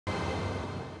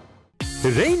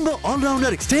Rainbow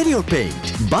allrounder exterior paint,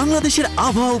 বাংলাদেশের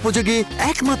আবহাওয়া উপযোগী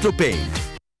একমাত্র পেইন্ট।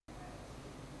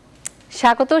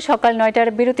 স্বাগত সকাল ৯টার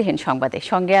বিরতিহীন সংবাদে,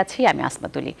 সঙ্গে আছি আমি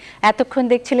আসমাতুলি। এতক্ষণ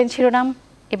দেখছিলেন শিরোনাম,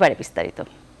 এবারে বিস্তারিত।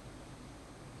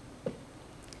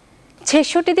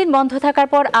 ৬৬ দিন বন্ধ থাকার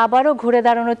পর আবারও ঘুরে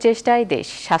দাঁড়ানোর চেষ্টায় দেশ।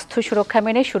 স্বাস্থ্য সুরক্ষা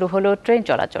মেনে শুরু হলো ট্রেন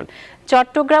চলাচল।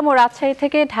 চট্টগ্রাম ও রাজশাহী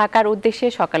থেকে ঢাকার উদ্দেশ্যে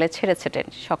সকালে ছেড়েছে ট্রেন।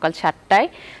 সকাল ৭টায়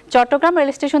চট্টগ্রাম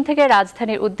রেল স্টেশন থেকে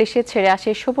রাজধানীর উদ্দেশ্যে ছেড়ে আসে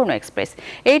সুবর্ণ এক্সপ্রেস।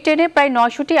 এই ট্রেনে প্রায়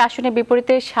 ৯০০টি আসনের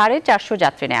বিপরীতে ৪৫০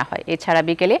 যাত্রী নেওয়া হয়। এছাড়া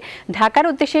বিকেলে ঢাকার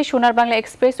উদ্দেশ্যে সোনার বাংলা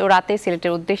এক্সপ্রেস ও রাতে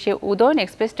সিলেটের উদ্দেশ্যে উদয়ন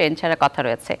এক্সপ্রেস ট্রেন ছাড়ার কথা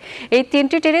রয়েছে। এই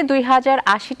তিনটি ট্রেনে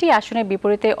 ২০৮০টি আসনের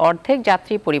বিপরীতে অর্ধেক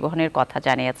যাত্রী পরিবহনের কথা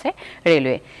জানিয়েছে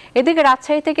রেলওয়ে। এদিকে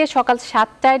রাজশাহী থেকে সকাল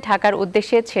 ৭টায় ঢাকার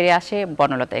উদ্দেশ্যে ছেড়ে আসে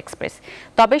বনলতা এক্সপ্রেস।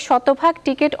 তবে শতভাগ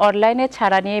টিকিট অনলাইনে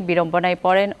ছাড়া নিয়ে বিড়ম্বনায়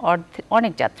পড়েন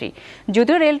অনেক যাত্রী।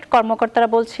 যদিও রেল কর্মকর্তারা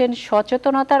বলছেন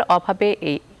সচেতনতার অভাবে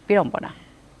এই বিড়ম্বনা।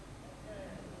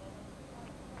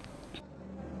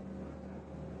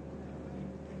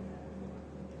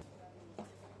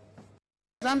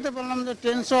 জানতে পারলাম যে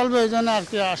ট্রেন চলবে, এই জন্য আর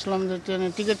কি আসলাম, যে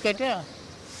ট্রেনের টিকিট কেটে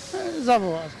যাবো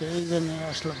আর কি, এই জন্য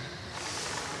আসলাম।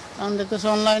 কারণ দেখতেছে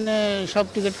অনলাইনে সব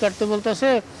টিকিট কাটতে বলতেছে,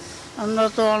 আমরা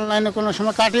তো অনলাইনে কোনো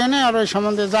সময় কাটিয়ে নেই, আর ওই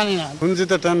সম্বন্ধে জানি না।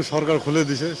 পুঞ্জিতে ট্রেন সরকার খুলে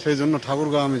দিছে, সেই জন্য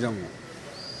ঠাকুরগাঁও আমি যাবো।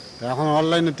 এখন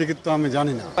অনলাইনে টিকিট তো আমি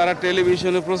জানি না। তারা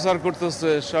টেলিভিশনে প্রচার করতেছে,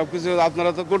 সবকিছু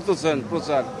আপনারা তো করতেছেন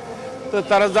প্রচার, তো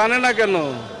তারা জানে না কেন?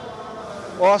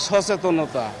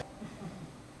 অসচেতনতা।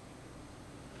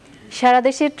 সারা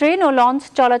দেশে ট্রেন ও লঞ্চ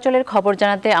চলাচলের খবর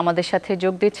জানাতে আমাদের সাথে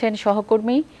যোগ দিচ্ছেন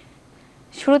সহকর্মী।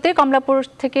 শুরুতে কমলাপুর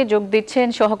থেকে যোগ দিচ্ছেন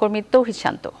সহকর্মী তৌহিদ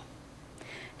শান্ত।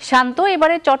 শান্ত,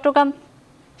 এবারে চট্টগ্রাম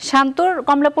শান্তর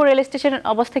কমলাপুর রেল স্টেশনের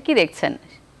অবস্থা কি দেখছেন?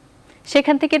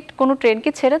 সেখান থেকে কোনো ট্রেন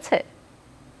কি ছেড়েছে?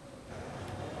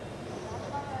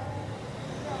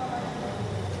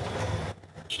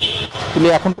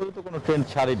 এখন পর্যন্ত কোনো ট্রেন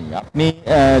ছাড়েনি। আপনি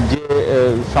যে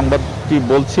সংবাদটি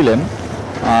বলছিলেন,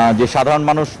 যে সাধারণ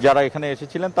মানুষ যারা এখানে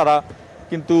এসেছিলেন তারা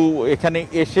কিন্তু এখানে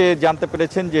এসে জানতে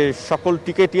পেরেছেন যে সকল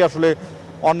টিকিটই আসলে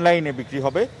অনলাইনে বিক্রি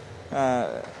হবে।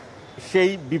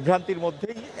 সেই বিভ্রান্তির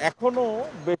মধ্যেই এখনও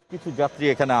বেশ কিছু যাত্রী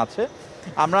এখানে আছে।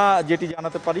 আমরা যেটি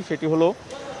জানাতে পারি সেটি হলো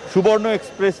সুবর্ণ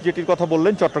এক্সপ্রেস, যেটির কথা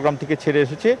বললেন, চট্টগ্রাম থেকে ছেড়ে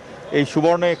এসেছে। এই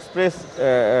সুবর্ণ এক্সপ্রেস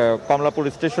কমলাপুর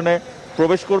স্টেশনে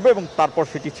প্রবেশ করবে এবং তারপর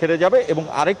সেটি ছেড়ে যাবে। এবং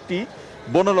আরেকটি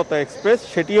বনলতা এক্সপ্রেস,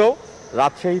 সেটিও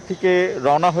রাজশাহী থেকে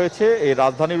রওনা হয়েছে এই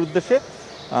রাজধানীর উদ্দেশ্যে।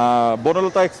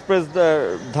 বনলতা এক্সপ্রেস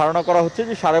ধারণা করা হচ্ছে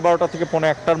যে 12:30 থেকে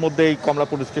 1:45-র মধ্যে এই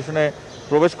কমলাপুর স্টেশনে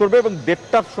প্রবেশ করবে এবং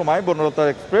 1:30-র সময় বনলতা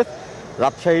এক্সপ্রেস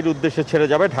রাজশাহীর উদ্দেশ্যে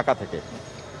ছেড়ে যাবে ঢাকা থেকে।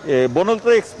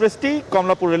 বনলতা এক্সপ্রেসটি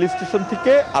কমলাপুর রেল স্টেশন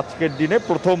থেকে আজকের দিনে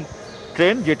প্রথম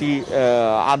ট্রেন, যেটি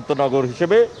আন্তনগর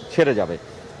হিসেবে ছেড়ে যাবে।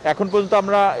 এখন পর্যন্ত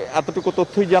আমরা এতটুকু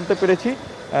তথ্যই জানতে পেরেছি,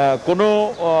 কোনো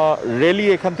রেলই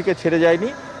এখান থেকে ছেড়ে যায়নি।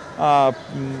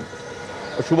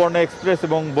 সুবর্ণ এক্সপ্রেস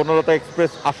এবং বনলতা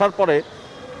এক্সপ্রেস আসার পরে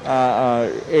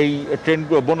এই ট্রেন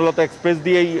বনলতা এক্সপ্রেস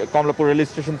দিয়েই কমলাপুর রেল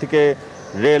স্টেশন থেকে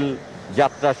রেল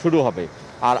যাত্রা শুরু হবে।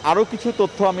 আর আরও কিছু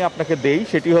তথ্য আমি আপনাকে দেই,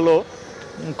 সেটি হলো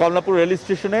কমলাপুর রেল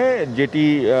স্টেশনে যেটি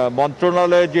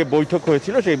মন্ত্রণালয়ে যে বৈঠক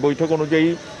হয়েছিল, সেই বৈঠক অনুযায়ী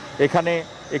এখানে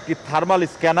একটি থার্মাল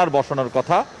স্ক্যানার বসানোর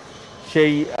কথা।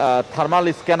 সেই থার্মাল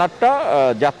স্ক্যানারটা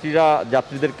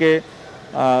যাত্রীদেরকে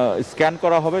স্ক্যান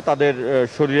করা হবে, তাদের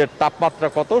শরীরের তাপমাত্রা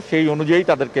কত সেই অনুযায়ী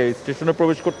তাদেরকে স্টেশনে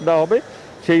প্রবেশ করতে দেওয়া হবে।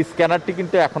 সেই স্ক্যানারটি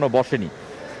কিন্তু এখনও বসেনি।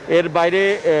 এর বাইরে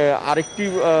আরেকটি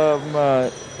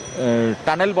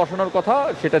টানেল বসানোর কথা,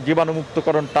 সেটা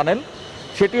জীবাণুমুক্তকরণ টানেল,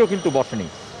 সেটিও কিন্তু বসেনি।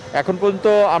 এখন পর্যন্ত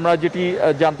আমরা যেটি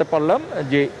জানতে পারলাম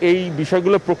যে এই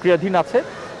বিষয়গুলো প্রক্রিয়াধীন আছে।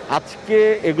 আজকে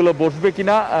এগুলো বসবে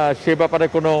কিনা সে ব্যাপারে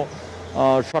কোনো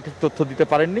সঠিক তথ্য দিতে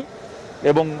পারেননি।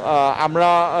 এবং আমরা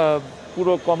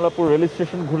পুরো কমলাপুর রেল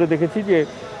স্টেশন ঘুরে দেখেছি যে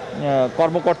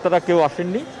কর্মকর্তারা কেউ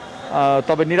আসেননি,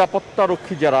 তবে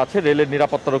নিরাপত্তারক্ষী যারা আছে, রেলের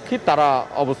নিরাপত্তারক্ষী, তারা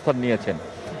অবস্থান নিয়েছেন।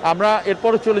 আমরা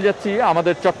এরপরে চলে যাচ্ছি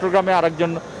আমাদের চট্টগ্রামে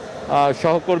আরেকজন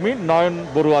সহকর্মী নয়ন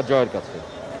বড়ুয়া জয়ের কাছে।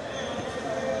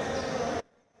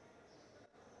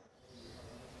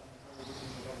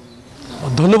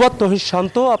 ধন্যবাদ তহিদ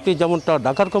শান্ত। আপনি যেমনটা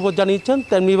ঢাকার খবর জানিয়েছেন,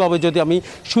 তেমনিভাবে যদি আমি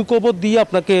সুখবর দিয়ে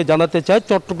আপনাকে জানাতে চাই,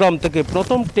 চট্টগ্রাম থেকে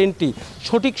প্রথম ট্রেনটি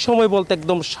সঠিক সময় বলতে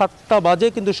একদম 7টা বাজে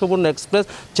কিন্তু সুবর্ণ এক্সপ্রেস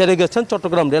ছেড়ে গেছেন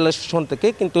চট্টগ্রাম রেল স্টেশন থেকে।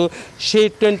 কিন্তু সেই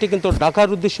ট্রেনটি কিন্তু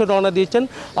ঢাকার উদ্দেশ্যে রওনা দিয়েছেন।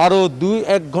 আরও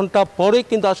 2-1 ঘন্টা পরে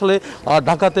কিন্তু আসলে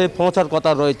ঢাকাতে পৌঁছার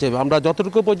কথা রয়েছে। আমরা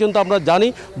যতটুকু পর্যন্ত আমরা জানি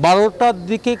 12টার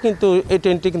দিকে কিন্তু এই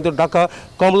ট্রেনটি কিন্তু ঢাকা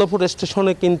কমলাপুর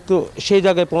স্টেশনে কিন্তু সেই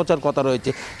জায়গায় পৌঁছার কথা রয়েছে।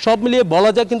 সব মিলিয়ে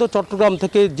বলা যায় কিন্তু চট্টগ্রাম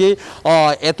থেকে যে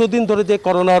এতদিন ধরে যে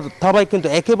করোনার থাবায় কিন্তু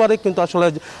একেবারে কিন্তু আসলে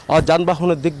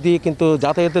যানবাহনের দিক দিয়ে কিন্তু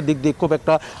যাতায়াতের দিক দিয়ে খুব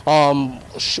একটা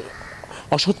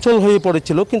অসচ্ছল হয়ে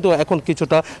পড়েছিল, কিন্তু এখন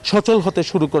কিছুটা সচল হতে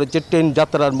শুরু করেছে ট্রেন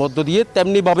যাত্রার মধ্য দিয়ে।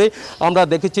 তেমনিভাবে আমরা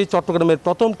দেখেছি চট্টগ্রামের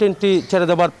প্রথম ট্রেনটি ছেড়ে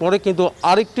দেওয়ার পরে কিন্তু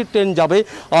আরেকটি ট্রেন যাবে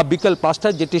বিকেল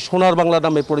 5টায়, যেটি সোনার বাংলা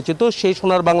নামে পরিচিত। সেই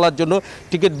সোনার বাংলার জন্য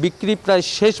টিকিট বিক্রি প্রায়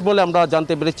শেষ বলে আমরা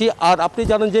জানতে পেরেছি। আর আপনি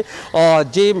জানেন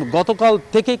যে গতকাল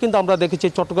থেকেই কিন্তু আমরা দেখেছি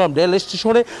চট্টগ্রাম রেল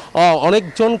স্টেশনে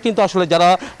অনেকজন কিন্তু আসলে যারা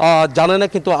জানে না,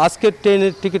 কিন্তু আজকের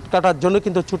ট্রেনের টিকিট কাটার জন্য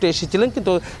কিন্তু ছুটে এসেছিলেন,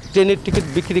 কিন্তু ট্রেনের টিকিট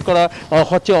বিক্রি করা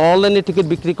হচ্ছে অনলাইনে টিকিট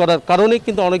বিক্রি করার কারণে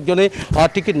কিন্তু অনেকজনে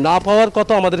টিকিট না পাওয়ার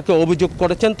কথা আমাদেরকে অভিযোগ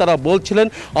করেছেন। তারা বলছিলেন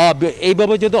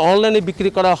এইভাবে যদি অনলাইনে বিক্রি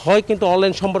করা হয়, কিন্তু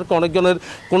অনলাইন সম্পর্কে অনেকজনের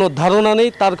কোনো ধারণা নেই,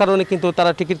 তার কারণে কিন্তু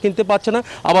তারা টিকিট কিনতে পারছে না।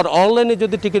 আবার অনলাইনে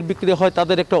যদি টিকিট বিক্রি হয়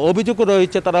তাদের একটা অভিযোগও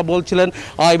রয়েছে, তারা বলছিলেন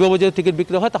এইভাবে যদি টিকিট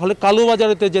বিক্রি হয় তাহলে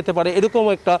কালোবাজারেতে যেতে পারে, এরকম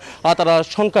একটা তারা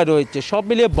শঙ্কায় রয়েছে। সব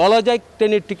মিলিয়ে বলা যায়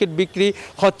ট্রেনের টিকিট বিক্রি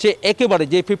হচ্ছে একেবারে,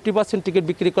 যে 50% টিকিট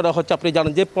বিক্রি করা হচ্ছে, আপনি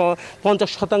জানেন যে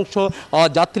 50%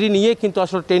 যাত্রী নিয়ে কিন্তু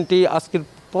আসলে ট্রেনটি আজকের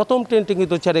প্রথম ট্রেনটি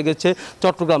কিন্তু ছেড়ে গেছে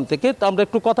চট্টগ্রাম থেকে। তো আমরা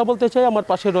একটু কথা বলতে চাই, আমার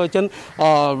পাশে রয়েছেন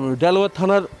রেলওয়ে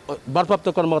থানার ভারপ্রাপ্ত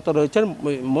কর্মকর্তা রয়েছেন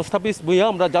মোস্তাফিজ ভুঁইয়া।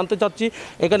 আমরা জানতে চাচ্ছি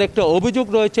এখানে একটা অভিযোগ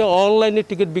রয়েছে অনলাইনে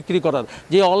টিকিট বিক্রি করার,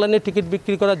 যে অনলাইনে টিকিট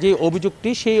বিক্রি করার যে অভিযোগটি,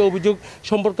 সেই অভিযোগ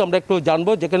সম্পর্কে আমরা একটু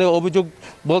জানবো। যেখানে অভিযোগ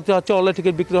বলতে হচ্ছে অনলাইন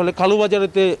টিকিট বিক্রি হলে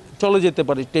কালোবাজারেতে চলে যেতে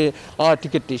পারে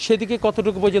টিকিটটি, সেদিকে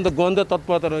কতটুকু পর্যন্ত গোয়েন্দা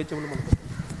তৎপরতা রয়েছে বলে মনে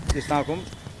করেন?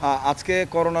 আজকে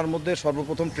করোনার মধ্যে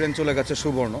সর্বপ্রথম ট্রেন চলে গেছে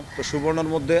সুবর্ণ। তো সুবর্ণর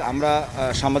মধ্যে আমরা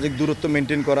সামাজিক দূরত্ব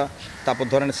মেনটেন করা, তারপর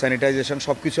ধরেন স্যানিটাইজেশন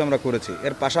সব কিছু আমরা করেছি।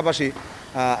 এর পাশাপাশি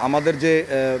আমাদের যে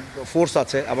ফোর্স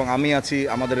আছে এবং আমি আছি,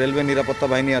 আমাদের রেলওয়ে নিরাপত্তা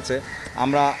বাহিনী আছে,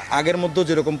 আমরা আগের মধ্যে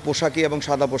যেরকম পোশাকি এবং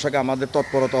সাদা পোশাকে আমাদের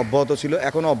তৎপরতা অব্যাহত ছিল,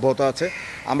 এখনও অব্যাহত আছে।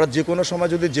 আমরা যে কোনো সময়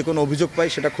যদি যে কোনো অভিযোগ পাই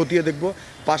সেটা খতিয়ে দেখব।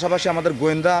 পাশাপাশি আমাদের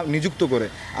গোয়েন্দা নিযুক্ত করে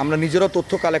আমরা নিজেরাও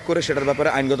তথ্য কালেক্ট করে সেটার ব্যাপারে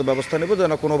আইনগত ব্যবস্থা নেব,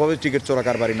 যেন কোনোভাবে টিকিট চোরা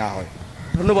কারবারি না হয়।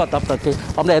 ধন্যবাদ আপনাকে।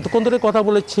 আমরা এতক্ষণ ধরে কথা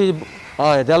বলেছি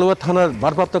রেলওয়ে থানার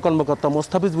ভারপ্রাপ্ত কর্মকর্তা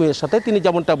মোস্তাফিজ ভুঁইয়ের সাথে। তিনি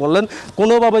যেমনটা বললেন,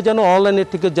 কোনোভাবে যেন অনলাইনের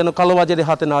টিকিট যেন কালোবাজারে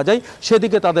হাতে না যায়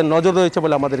সেদিকে তাদের নজর রয়েছে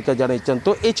বলে আমাদেরকে জানিয়েছেন।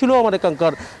 তো এই ছিল আমার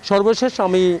এখানকার সর্বশেষ।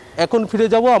 আমি এখন ফিরে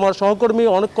যাব, আমার সহকর্মী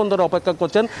অনেকক্ষণ ধরে অপেক্ষা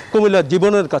করছেন কুমিল্লার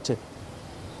জীবনের কাছে।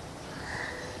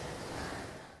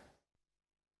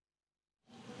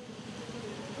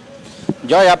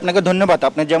 জয়, আপনাকে ধন্যবাদ।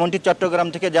 আপনি যেমনটি চট্টগ্রাম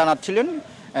থেকে জানাচ্ছিলেন,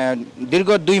 দীর্ঘ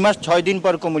 2 মাস 6 দিন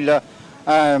পর কুমিল্লা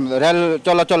রেল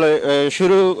চলাচল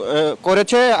শুরু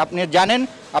করেছে। আপনি জানেন,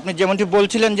 আপনি যেমনটি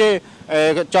বলছিলেন যে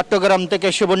চট্টগ্রাম থেকে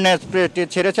সুবর্ণ এক্সপ্রেসটি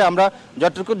ছেড়েছে। আমরা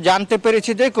যতটুকু জানতে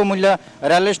পেরেছি যে কুমিল্লা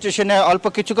রেল স্টেশনে অল্প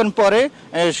কিছুক্ষণ পরে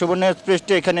সুবর্ণ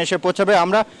এক্সপ্রেসটি এখানে এসে পৌঁছাবে।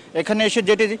 আমরা এখানে এসে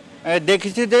যেটি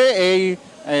দেখেছি যে এই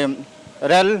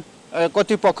রেল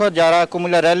কর্তৃপক্ষ যারা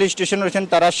কুমিল্লা রেল স্টেশন রয়েছেন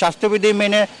তারা স্বাস্থ্যবিধি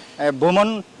মেনে ভ্রমণ,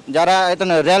 যারা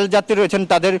রেল যাত্রী রয়েছেন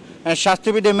তাদের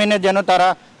স্বাস্থ্যবিধি মেনে যেন তারা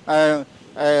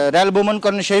রেল ভ্রমণ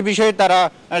করেন সেই বিষয়ে তারা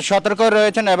সতর্ক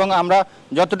রয়েছেন। এবং আমরা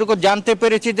যতটুকু জানতে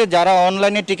পেরেছি যে যারা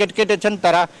অনলাইনে টিকিট কেটেছেন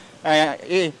তারা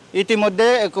ইতিমধ্যে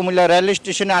কুমিল্লা রেল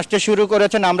স্টেশনে আসতে শুরু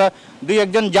করেছেন। আমরা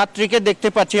 2-1 যাত্রীকে দেখতে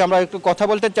পাচ্ছি, আমরা একটু কথা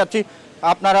বলতে চাচ্ছি।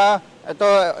 আপনারা তো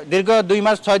দীর্ঘ 2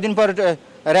 মাস 6 দিন পর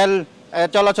রেল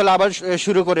চলাচল আবার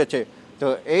শুরু করেছে, তো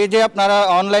এই যে আপনারা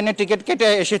অনলাইনে টিকিট কেটে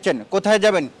এসেছেন, কোথায়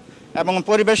যাবেন এবং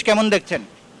পরিবেশ কেমন দেখছেন?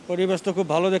 পরিবেশ তো খুব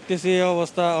ভালো দেখতেছি,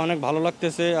 অবস্থা অনেক ভালো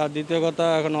লাগতেছে। আর দ্বিতীয় কথা,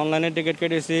 এখন অনলাইনে টিকিট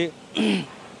কেটেছি,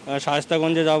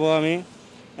 শায়েস্তাগঞ্জে যাব আমি।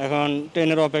 এখন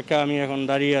ট্রেনের অপেক্ষা আমি এখন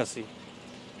দাঁড়িয়ে আছি।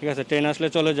 ঠিক আছে, ট্রেন আসলে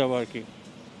চলে যাব আর কি।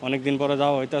 অনেক দিন পরে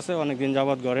যাওয়া হইতেছে, অনেক দিন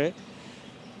যাবত ঘরে।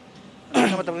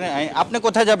 আপনি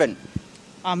কোথায় যাবেন?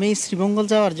 আমি শ্রীমঙ্গল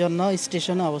যাওয়ার জন্য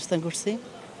স্টেশনে অবস্থান করছি।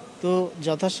 তো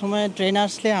যথাসময়ে ট্রেন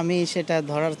আসলে আমি সেটা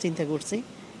ধরার চিন্তা করছি।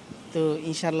 তো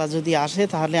ইনশাল্লাহ যদি আসে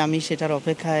তাহলে আমি সেটার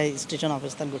অপেক্ষায় স্টেশন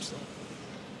অবস্থান করছি।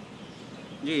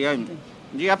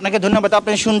 জি, আপনাকে ধন্যবাদ।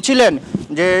 আপনি শুনছিলেন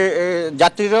যে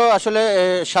যাত্রীরাও আসলে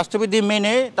স্বাস্থ্যবিধি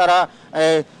মেনে তারা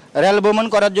রেল ভ্রমণ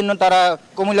করার জন্য তারা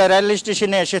কুমিল্লা রেল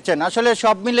স্টেশনে এসেছেন। আসলে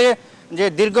সব মিলে যে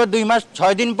দীর্ঘ 2 মাস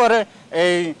 6 দিন পরে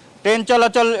এই ট্রেন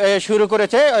চলাচল শুরু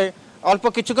করেছে, অল্প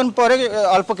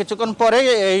কিছুক্ষণ পরে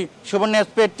এই সুবর্ণ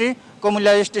এক্সপ্রেসটি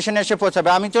কুমিল্লা স্টেশনে এসে পৌঁছাবে।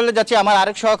 আমি চলে যাচ্ছি, আমার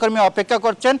আরেক সহকর্মী অপেক্ষা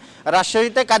করছেন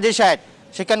রাজশাহীতে, কাজী সাহেদ।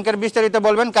 সেখানকার বিস্তারিত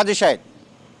বলবেন কাজী সাহেদ।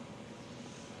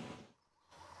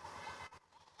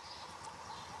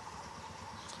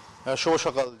 শুভ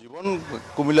সকাল জীবন।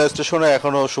 কুমিল্লা স্টেশনে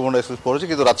এখনও সুবর্ণ এক্সপ্রেস পড়েছে,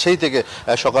 কিন্তু রাজশাহী থেকে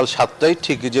সকাল 7টায়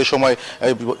ঠিক যে সময়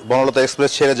বনলতা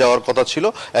এক্সপ্রেস ছেড়ে যাওয়ার কথা ছিল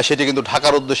সেটি কিন্তু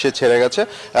ঢাকার উদ্দেশ্যে ছেড়ে গেছে।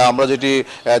 আমরা যেটি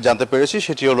জানতে পেরেছি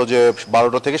সেটি হলো যে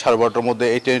 12টা থেকে 12:30টার মধ্যে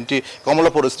এই ট্রেনটি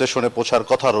কমলাপুর স্টেশনে পৌঁছার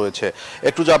কথা রয়েছে।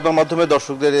 একটু যে আপনার মাধ্যমে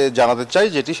দর্শকদের জানাতে চাই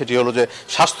সেটি হলো যে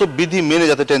স্বাস্থ্যবিধি মেনে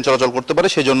যাতে ট্রেন চলাচল করতে পারে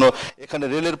সেই জন্য এখানে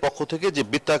রেলের পক্ষ থেকে যে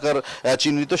বৃত্তাকার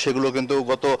চিহ্নিত সেগুলো কিন্তু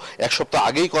গত 1 সপ্তাহ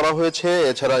আগেই করা হয়েছে।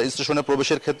 এছাড়া স্টেশনে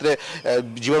প্রবেশের ক্ষেত্রে থেকে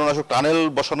জীবাণুনাশক টানেল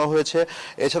বসানো হয়েছে।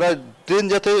 এছাড়া ট্রেন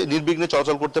যাতে নির্বিঘ্নে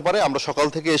চলাচল করতে পারে, আমরা সকাল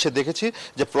থেকে এসে দেখেছি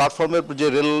যে প্ল্যাটফর্মের যে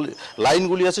রেল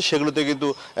লাইনগুলি আছে সেগুলোতে কিন্তু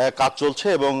কাজ চলছে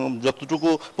এবং যতটুকু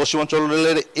পশ্চিমাঞ্চল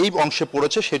রেলের এই অংশে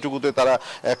পড়েছে সেটুকুতে তারা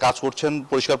কাজ করছেন।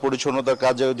 পরিষ্কার পরিচ্ছন্নতার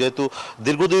কাজ, যেহেতু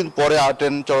দীর্ঘদিন পরে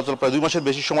ট্রেন চলাচল, প্রায় 2 মাসের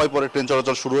বেশি সময় পরে ট্রেন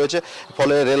চলাচল শুরু হয়েছে,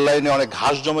 ফলে রেল লাইনে অনেক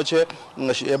ঘাস জমেছে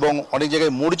এবং অনেক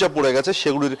জায়গায় মরিচা পড়ে গেছে,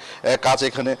 সেগুলির কাজ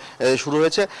এখানে শুরু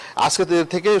হয়েছে। আজকে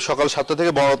থেকে সকাল 7টা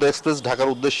থেকে বঙ্গবন্ধু এক্সপ্রেস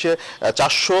ঢাকার উদ্দেশ্যে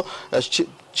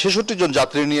 466 জন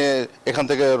যাত্রী নিয়ে এখান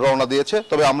থেকে রওনা দিয়েছে।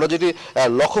 তবে আমরা যেটি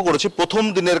লক্ষ্য করেছি প্রথম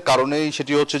দিনের কারণেই,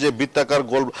 সেটি হচ্ছে যে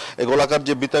গোলাকার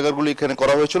যে বৃত্তাকারগুলি এখানে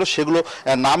করা হয়েছিল সেগুলো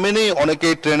না মেনেই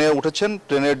অনেকেই ট্রেনে উঠেছেন।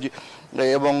 ট্রেনের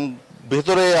এবং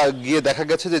ভেতরে গিয়ে দেখা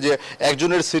গেছে যে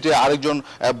একজনের সিটে আরেকজন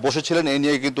বসেছিলেন। এই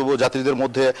নিয়ে কিন্তু যাত্রীদের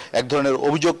মধ্যে এক ধরনের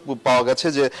অভিযোগ পাওয়া গেছে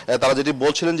যে তারা যেটি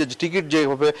বলছিলেন যে টিকিট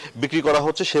যেভাবে বিক্রি করা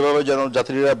হচ্ছে সেভাবে যেন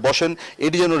যাত্রীরা বসেন,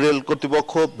 এটি যেন রেল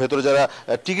কর্তৃপক্ষ, ভেতরে যারা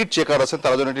টিকিট চেকার আছেন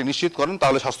তারা যেন এটি নিশ্চিত করেন,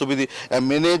 তাহলে স্বাস্থ্যবিধি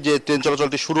মেনে যে ট্রেন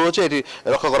চলাচলটি শুরু হয়েছে এটি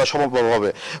রক্ষা করা সম্ভব হবে।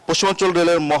 পশ্চিমাঞ্চল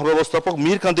রেলের মহাব্যবস্থাপক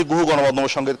মীরকান্তি গুহ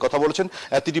গণমাধ্যমের সঙ্গে কথা বলেছেন।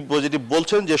 তিনি যেটি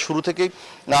বলছেন যে শুরু থেকেই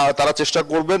তারা চেষ্টা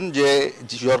করবেন যে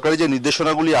সরকারি যে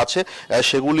নির্দেশনাগুলি আছে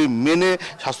সেগুলি মেনে,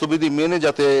 স্বাস্থ্যবিধি মেনে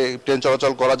যাতে ট্রেন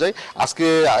চলাচল করা যায়। আজকে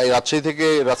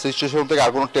রাজশাহী স্টেশন থেকে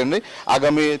আর কোনো ট্রেন নেই।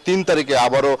 আগামী 3 তারিখে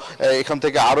আবারও এখান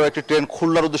থেকে আরও একটি ট্রেন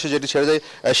খুলনার উদ্দেশ্যে যেটি ছেড়ে যায়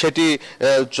সেটি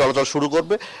চলাচল শুরু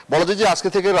করবে। বলা যায় যে আজকে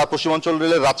থেকে পশ্চিমাঞ্চল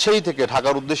রেলের রাজশাহী থেকে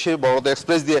ঢাকার উদ্দেশ্যে বঙ্গবন্ধু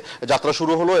এক্সপ্রেস দিয়ে যাত্রা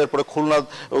শুরু হলো, এরপরে খুলনার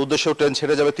উদ্দেশ্যেও ট্রেন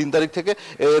ছেড়ে যাবে 3 তারিখ থেকে।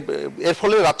 এর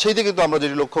ফলে রাজশাহীতে কিন্তু আমরা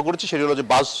যেটি লক্ষ্য করেছি সেটি হলো যে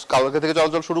বাস কালকে থেকে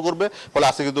চলাচল শুরু করবে, ফলে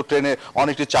আজকে কিন্তু ট্রেনে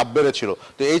অনেকটি চাপ বেড়েছিল।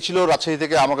 তো এই ছিল রাজশাহী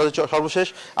থেকে আমার কাছে সর্বশেষ।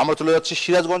 আমরা চলে যাচ্ছি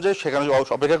সিরাজগঞ্জে, সেখানে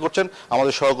অপেক্ষা করছেন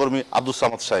আমাদের সহকর্মী আব্দুস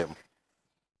সামাদ সাহেব।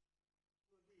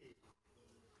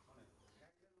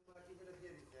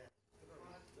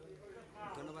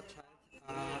 ধন্যবাদ সাহেব।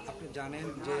 আপনি জানেন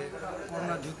যে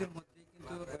করোনা ঝুঁকির মধ্যে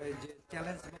কিন্তু যে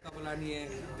চ্যালেঞ্জ মোকাবেলা নিয়ে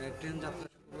ট্রেন যাত্রা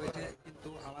শুরু হয়েছে, কিন্তু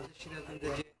আমাদের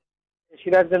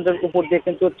সিরাজগঞ্জের উপর দিয়ে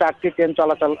কিন্তু 4টি ট্রেন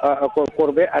চলাচল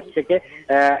করবে আজ থেকে।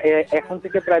 এখন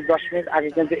থেকে প্রায় 10 মিনিট আগে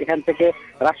কিন্তু এখান থেকে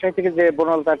রাজশাহী থেকে যে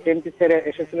বনলতা ট্রেনটি ছেড়ে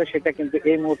এসেছিল সেটা কিন্তু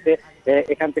এই মুহূর্তে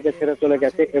এখান থেকে ছেড়ে চলে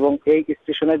গেছে। এবং এই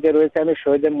স্টেশনে যে রয়েছে আমি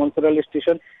শহীদের মনসুর আলী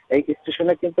স্টেশন, এই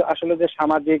স্টেশনে কিন্তু আসলে যে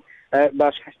সামাজিক বা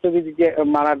স্বাস্থ্যবিধি যে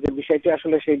মানার যে বিষয়টি,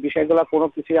 আসলে সেই বিষয়গুলো কোনো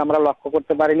কিছুই আমরা লক্ষ্য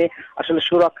করতে পারিনি। আসলে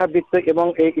সুরক্ষা বৃত্ত এবং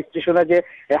এই স্টেশনে যে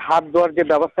হাত ধোয়ার যে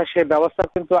ব্যবস্থা, সেই ব্যবস্থা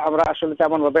কিন্তু আমরা আসলে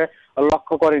তেমন ভাবে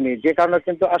লক্ষ্য করিনি, যে কারণে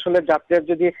কিন্তু আসলে যাত্রীরা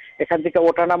যদি এখান থেকে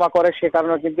ওঠানামা করে সে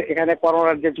কারণে কিন্তু এখানে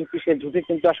করোনার যে ঝুঁকি, সেই ঝুঁকি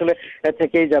কিন্তু আসলে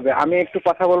থেকেই যাবে। আমি একটু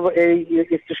কথা বলবো এই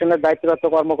স্টেশনের দায়িত্বরত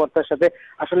কর্মকর্তার সাথে।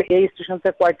 আসলে এই স্টেশন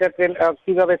থেকে কয়টা ট্রেন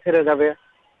কিভাবে ছেড়ে যাবে?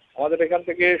 আমাদের এখান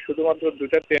থেকে শুধুমাত্র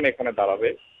 2টা ট্রেন এখানে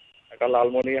দাঁড়াবে। একটা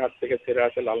লালমনিরহাট থেকে ছেড়ে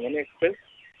আসে লালমনি এক্সপ্রেস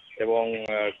এবং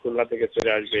খুলনা থেকে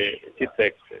ছেড়ে আসবে চিত্রা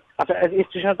এক্সপ্রেস। আচ্ছা,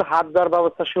 স্টেশনে তো হাত ধোয়ার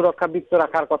ব্যবস্থা, সুরক্ষা বৃত্ত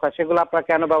রাখার কথা, সেগুলো আপনারা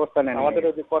কেন ব্যবস্থা নেন? আমাদের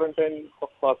ওই যে কোয়ারেন্টাইন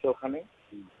কক্ষ আছে ওখানে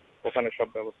সব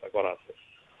ব্যবস্থা করা আছে।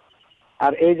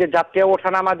 আর এই যে যাত্রী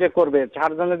ওঠানামা যে করবে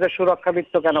তার জন্য যে সুরক্ষা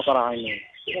বৃত্ত কেন করা হয়নি?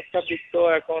 সুরক্ষা বৃত্ত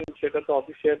এখন সেটা তো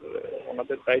অফিসের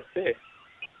ওনাদের দায়িত্বে,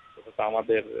 সেটা তো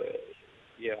আমাদের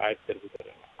আয়ত্তের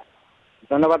ভিতরে।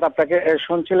 ধন্যবাদ আপনাকে।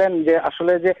 শুনছিলেন যে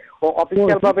আসলে যে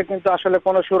অফিসিয়াল ভাবে কিন্তু আসলে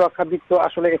কোনো সুরক্ষা বৃত্ত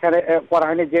আসলে এখানে করা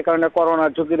হয়নি, যে কারণে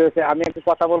করোনার ঝুঁকি রয়েছে। আমি একটু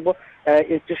কথা বলবো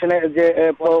স্টেশনে যে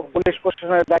পুলিশ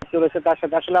প্রশাসনের দায়িত্ব রয়েছে তার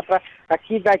সাথে। আসলে আপনারা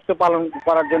কি দায়িত্ব পালন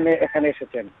করার জন্য এখানে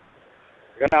এসেছেন?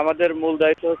 এখানে আমাদের মূল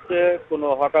দায়িত্ব হচ্ছে কোনো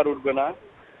হকার উঠবে না,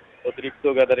 অতিরিক্ত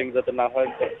গ্যাদারিং যাতে না হয়,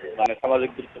 মানে সামাজিক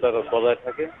দূরত্বটা বজায়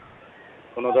থাকে,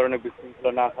 কোনো ধরনের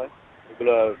বিশৃঙ্খলা না হয়,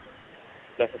 এগুলো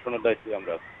দেখাশোনার দায়িত্ব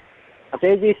আমরা। আচ্ছা,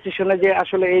 এই যে স্টেশনে যে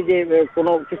আসলে এই যে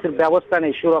কোনো কিছুর ব্যবস্থা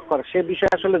নেই সুরক্ষার, সে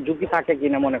বিষয়ে আসলে ঝুঁকি থাকে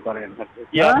কিনা মনে করেন?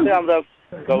 কি আছে আমরা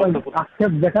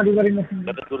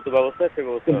দ্রুত ব্যবস্থা সে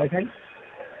ব্যবস্থা।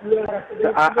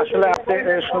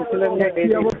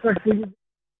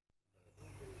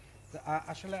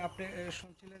 আসলে আপনি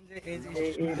শুনছিলেন যে এই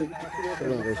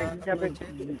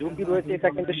ঝুঁকি রয়েছে এটা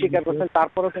কিন্তু স্বীকার করছেন,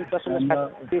 তারপরেও কিন্তু আসলে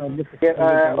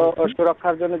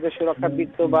সুরক্ষার জন্য যে সুরক্ষা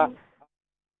বৃত্ত বা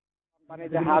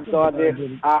হাত দেওয়া যে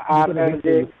আর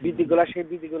যে বিধিগুলা, সেই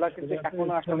বিধিগুলা কিন্তু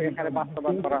এখনো আসলে এখানে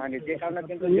বাস্তবায়ন করা হয়নি, যে কারণে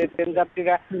কিন্তু যে ট্রেন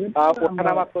যাত্রীরা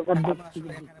ওঠানামা ছড়ানোর ঝুঁকি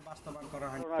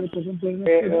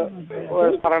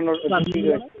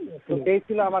রয়েছে। তো এই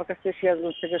ছিল আমার কাছে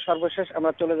সিরাজগঞ্জ থেকে সর্বশেষ।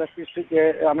 আমরা চলে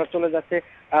যাচ্ছি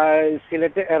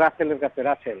সিলেটে রাসেলের কাছে।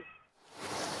 রাসেল,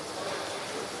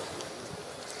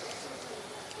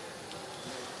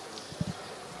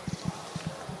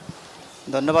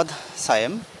 ধন্যবাদ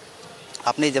সায়েম।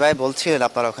 আপনি যেভাবে বলছিলেন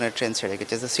আপনার ওখানে ট্রেন ছেড়ে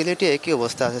গেছে, সিলেটে একই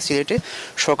অবস্থা আছে। সিলেটে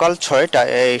সকাল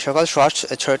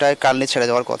 6টায় কালনি ছেড়ে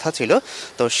যাওয়ার কথা ছিল,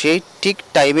 তো সেই ঠিক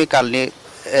টাইমে কালনি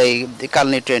এই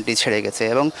কালনি ট্রেনটি ছেড়ে গেছে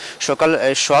এবং সকাল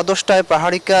 10:15টায়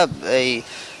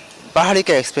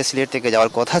পাহাড়িকা এক্সপ্রেস সিলেট থেকে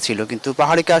যাওয়ার কথা ছিল, কিন্তু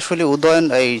পাহাড়িকা আসলে উদয়ন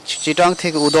এই চিটাং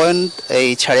থেকে উদয়ন এই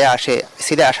ছেড়ে আসে,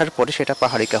 সিলে আসার পরে সেটা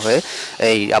পাহাড়িকা হয়ে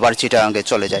এই আবার চিটাংয়ে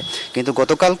চলে যায়। কিন্তু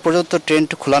গতকাল পর্যন্ত ট্রেন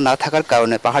খোলা না থাকার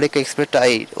কারণে পাহাড়িকা এক্সপ্রেসটা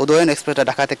এই উদয়ন এক্সপ্রেসটা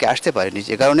ঢাকা থেকে আসতে পারেনি,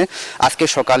 যে কারণে আজকে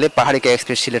সকালে পাহাড়িকা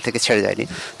এক্সপ্রেস সিলেট থেকে ছেড়ে যায়নি।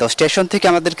 তো স্টেশন থেকে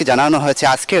আমাদেরকে জানানো হয়েছে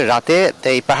আজকে রাতে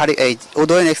এই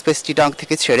উদয়ন এক্সপ্রেস চিটাং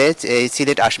থেকে ছেড়ে এই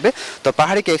সিলেট আসবে। তো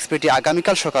পাহাড়িকা এক্সপ্রেসটি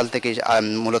আগামীকাল সকাল থেকে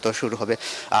মূলত শুরু হবে।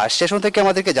 আর স্টেশন থেকে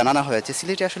আমাদেরকে জানানো হয়েছে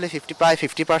সিলেটে আসলে প্রায়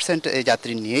 50%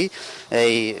 যাত্রী নিয়েই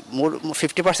এই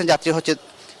 50% যাত্রী হচ্ছে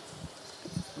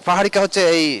পাহাড়িকা হচ্ছে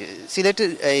এই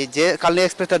সিলেটের এই যে কালনি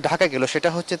এক্সপ্রেসটা ঢাকা গেল সেটা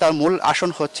হচ্ছে তার মূল আসন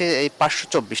হচ্ছে এই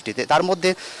 524টিতে, তার মধ্যে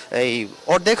এই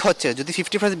অর্ধেক হচ্ছে যদি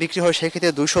 50% বিক্রি হয়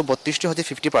সেক্ষেত্রে 232টি হচ্ছে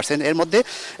 50%। এর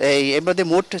মধ্যে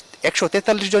মোট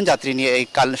 143 জন যাত্রী নিয়ে এই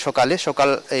সকাল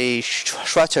এই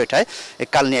 6:30টায়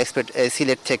কালনি এক্সপ্রেস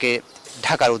সিলেট থেকে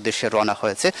ঢাকার উদ্দেশ্যে রওনা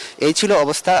হয়েছে। এই ছিল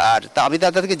অবস্থা। আর আমি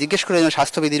তাদেরকে জিজ্ঞেস করে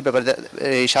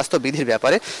স্বাস্থ্যবিধির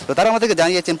ব্যাপারে, তো তারা আমাদেরকে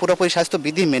জানিয়েছেন পুরোপুরি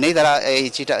স্বাস্থ্যবিধি মেনেই তারা এই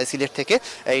সিলেট থেকে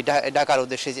এই ঢাকার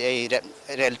উদ্দেশ্যে এই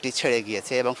রেলটি ছেড়ে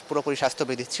গিয়েছে এবং পুরোপুরি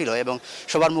স্বাস্থ্যবিধি ছিল এবং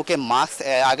সবার মুখে মাস্ক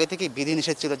আগে থেকেই বিধি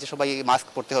নিষেধ ছিল যে সবাই মাস্ক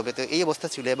পরতে হবে। তো এই অবস্থা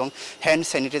ছিল এবং হ্যান্ড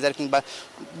স্যানিটাইজার কিংবা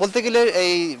বলতে গেলে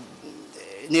এই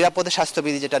নিরাপদে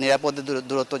স্বাস্থ্যবিধি যেটা নিরাপদ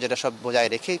দূরত্ব যেটা সব বজায়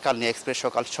রেখে কালনি এক্সপ্রেস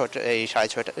সকাল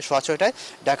 6:30টায়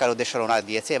ঢাকার উদ্দেশ্যে রওনা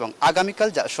দিয়েছে এবং আগামীকাল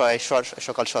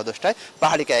সকাল 10:30টায়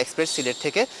পাহাড়িকা এক্সপ্রেস সিলেট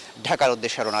থেকে ঢাকার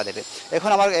উদ্দেশ্যে রওনা দেবে। এখন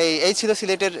আমার এই ছিল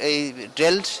সিলেটের এই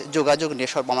রেল যোগাযোগ নিয়ে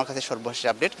আমার কাছে সর্বশেষ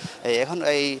আপডেট। এখন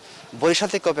এই বরিশাল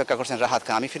থেকে অপেক্ষা করছেন রাহাত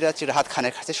খান। আমি ফিরে যাচ্ছি রাহাত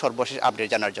খানের কাছে সর্বশেষ আপডেট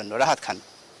জানার জন্য। রাহাত খান।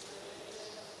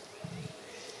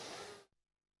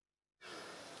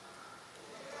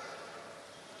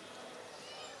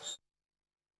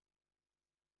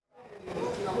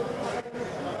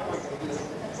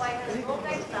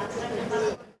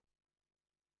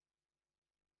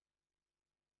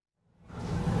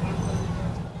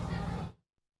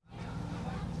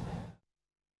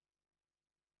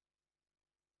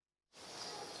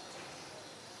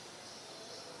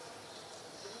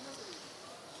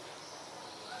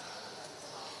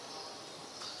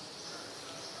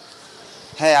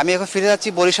 হ্যাঁ, আমি এখন ফিরে যাচ্ছি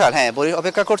বরিশাল। হ্যাঁ,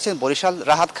 অপেক্ষা করছেন বরিশাল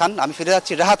রাহাত খান। আমি ফিরে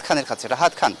যাচ্ছি রাহাত খানের কাছে।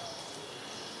 রাহাত খান।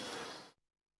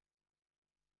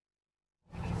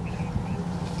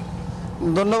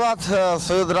 ধন্যবাদ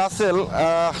সৈয়দ রাসেল।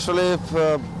 আসলে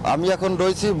আমি এখন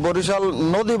রয়েছি বরিশাল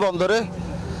নদী বন্দরে।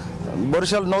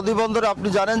 বরিশাল নদী বন্দরে আপনি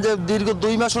জানেন যে দীর্ঘ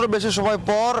 2 মাসেরও বেশি সময়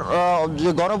পর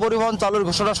যে গণপরিবহন চালুর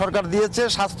ঘোষণা সরকার দিয়েছে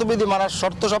স্বাস্থ্যবিধি মানার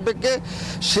শর্ত সাপেক্ষে,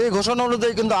 সেই ঘোষণা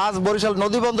অনুযায়ী কিন্তু আজ বরিশাল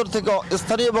নদী বন্দর থেকে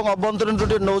স্থানীয় এবং অভ্যন্তরীণ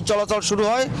রুটে নৌ চলাচল শুরু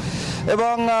হয়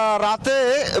এবং রাতে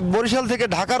বরিশাল থেকে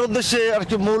ঢাকার উদ্দেশ্যে আর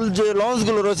কি মূল যে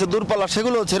লঞ্চগুলো রয়েছে দূরপাল্লা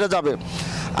সেগুলো ছেড়ে যাবে।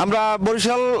 আমরা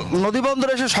বরিশাল নদী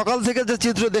বন্দরে এসে সকাল থেকে যে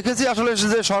চিত্র দেখেছি, আসলে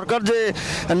যে সরকার যে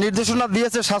নির্দেশনা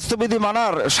দিয়েছে স্বাস্থ্যবিধি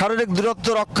মানার, শারীরিক দূরত্ব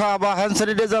রক্ষা বা হ্যান্ড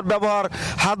স্যানিটাইজার ব্যবহার,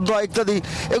 হাত ধোয়া ইত্যাদি,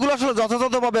 এগুলো আসলে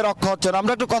যথাযথভাবে রক্ষা হচ্ছে না।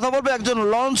 আমরা একটু কথা বলবো একজন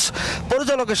লঞ্চ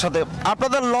পরিচালকের সাথে।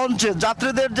 আপনাদের লঞ্চে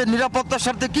যাত্রীদের যে নিরাপত্তার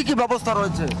স্বার্থে কি কি ব্যবস্থা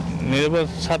রয়েছে?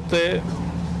 নিরাপত্তার স্বার্থে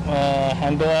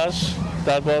হ্যান্ড ওয়াশ,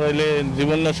 তারপর হইলে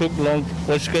জীবনাশক লঞ্চ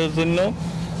পরিষ্কারের জন্য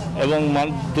এবং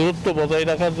দূরত্ব বজায়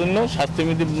রাখার জন্য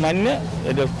স্বাস্থ্যবিধি মান্য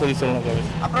এটা পরিচালনা করে।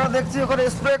 আপনারা দেখছি ওখানে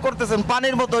স্প্রে করতেছেন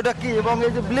পানির মতো, এটা কি? এবং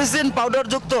এই যে ব্লিচিং পাউডার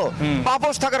যুক্ত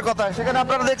পাপোশ থাকার কথা, সেখানে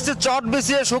আপনারা দেখছি চট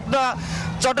বিছিয়ে শুকনা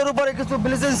চটের উপরে কিছু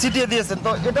ব্লিচিং ছিটিয়ে দিয়েছেন।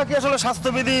 তো এটা কি আসলে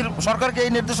স্বাস্থ্যবিধির সরকারকে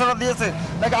এই নির্দেশনা দিয়েছে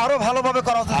নাকি আরো ভালোভাবে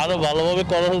করা উচিত? আরো ভালোভাবে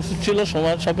করা উচিত ছিল।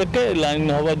 সময় সাপেক্ষে লাইন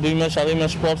হবার 2 মাস 2.5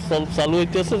 মাস পর চালু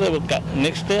হইতেছে,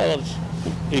 নেক্সট ডে আবার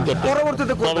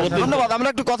পরবর্তীতে। ধন্যবাদ। আমরা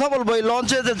একটু কথা বলবো এই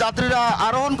লঞ্চে যে যাত্রীরা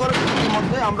আরোহণ করে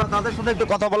মধ্যে, আমরা তাদের সাথে একটু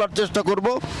কথা বলার চেষ্টা করব।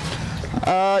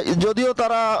 যদিও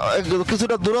তারা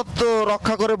কিছুটা দূরত্ব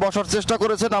রক্ষা করে বসার চেষ্টা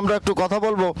করেছেন, আমরা একটু কথা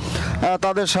বলবো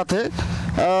তাদের সাথে।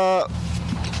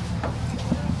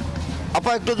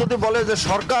 আপা একটু যদি বলে যে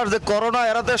সরকার যে করোনা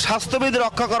এড়াতে স্বাস্থ্যবিধি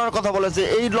রক্ষা করার কথা বলেছে,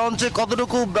 এই লঞ্চে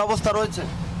কতটুকু ব্যবস্থা রয়েছে?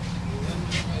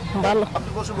 ভালো,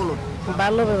 আপনি বসে বলুন।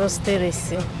 ভালো ব্যবস্থা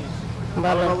রয়েছে,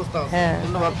 ভালো অবস্থা। হ্যাঁ,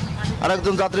 ধন্যবাদ।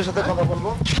 আরেকজন যাত্রীর সাথে কথা বলবো।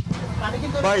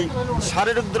 ভাই,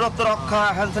 শারীরিক দূরত্ব রক্ষা,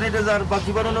 হ্যান্ড স্যানিটাইজার বা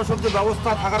জীবাণুনাশক যে ব্যবস্থা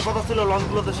থাকার কথা ছিল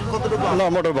লঞ্চগুলোতে, সে কতটুকু? না,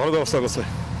 মোটামুটি ভালো ব্যবস্থা করছে।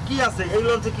 কি আছে এই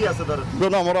লঞ্চে? কি আছে ধরেন?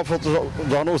 আমরা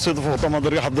যখন উচিত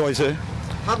আমাদেরকে হাত ধোয়াইছে।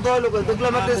 হাত ধোয়া লোক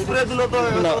দেখলাম একটা স্প্রে দিল, তো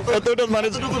এতটা মানে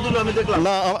আমি দেখলাম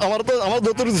না। আমার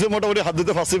যতটুকু দিচ্ছে মোটামুটি হাত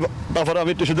দিতে পারছি, তারপরে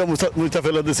আমি টিস্যু দিয়ে মুছা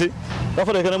ফেলে দিছি।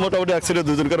 তারপরে এখানে মোটামুটি অ্যাক্সিডেন্ট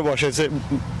 2 জন করে বসেছে।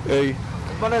 এই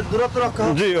মানে দূরত্ব রক্ষা।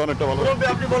 জি, অনেকটা ভালো।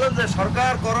 আপনি বলেন যে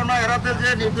সরকার করোনা এড়াতে যে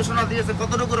নির্দেশনা দিয়েছে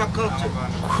কতটুকু রক্ষা হচ্ছে?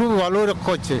 খুব ভালো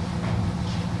রক্ষা হচ্ছে।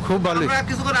 খুব ভালো। আমরা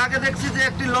কিছুক্ষণ আগে দেখছি যে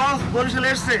একটি লঞ্চ বরিশালে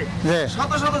এসেছে,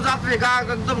 শত শত যাত্রী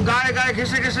একদম গায়ে গায়ে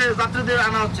ঘেসে ঘেসে যাত্রীদের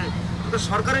আনা হচ্ছে। তো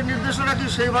সরকারের নির্দেশনা কি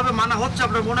সেইভাবে মানা হচ্ছে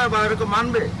আপনার মনে হয়, বা এরকম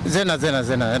মানবে? যে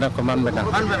না এরকম মানবে না।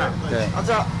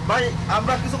 আচ্ছা ভাই,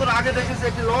 আমরা কিছুক্ষণ আগে দেখেছি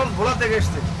একটি লঞ্চ ভোলা থেকে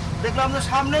এসেছে, দেখলাম যে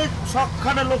সামনেই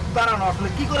সবখানে লোক দাঁড়ানো। আসলে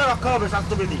কি করে রক্ষা হবে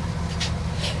স্বাস্থ্যবিধি?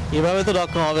 এভাবে তো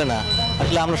রক্ষা হবে না,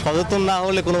 আসলে আমরা সচেতন না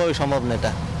হলে কোনোভাবেই সম্ভব না,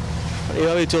 এটা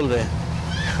এভাবেই চলবে।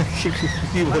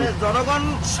 জনগণ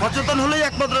সচেতন হলেই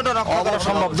একমাত্র এটা রক্ষা করা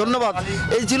সম্ভব। ধন্যবাদ।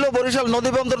 এই ছিল বরিশাল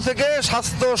নদীবন্দর থেকে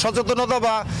স্বাস্থ্য সচেতনতা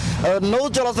বা নৌ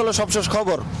চলাচলের সবশেষ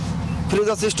খবর। ফিরোজ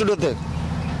স্টুডিওতে।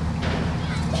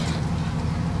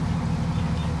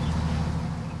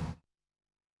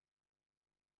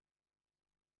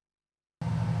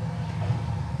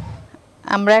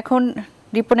 আমরা এখন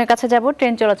রিপনের কাছে যাব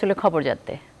ট্রেন চলাচলের খবর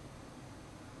জানতে।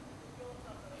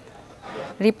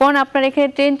 রিপন, আপনার এখানে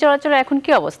ট্রেন চলাচলের এখন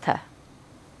কি অবস্থা,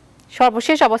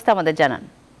 সর্বশেষ অবস্থা আমাদের জানান।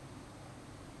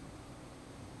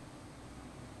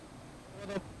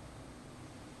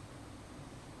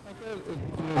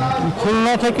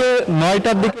 খুলনা থেকে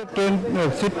 9টার দিকে ট্রেন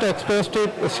সিটটা এক্সপ্রেসটি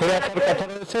ছেড়ে আসার কথা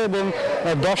রয়েছে এবং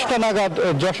 10টা নাগাদ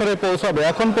যশোরে পৌঁছাবে।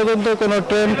 এখন পর্যন্ত কোনো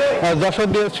ট্রেন যশোর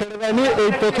দিয়ে ছেড়ে যায়নি, এই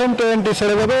প্রথম ট্রেনটি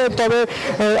ছেড়ে যাবে। তবে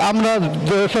আমরা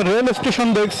যশোর রেল স্টেশন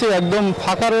দেখছি একদম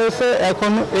ফাঁকা রয়েছে।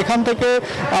 এখন এখান থেকে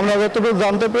আমরা যতটুকু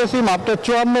জানতে পেরেছি মাত্র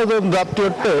 54 জন যাত্রী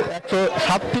উঠতে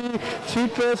 107টি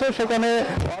সিট রয়েছে, সেখানে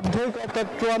অর্ধেক অর্থাৎ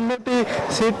 54টি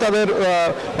সিট তাদের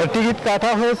টিকিট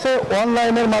কাটা হয়েছে।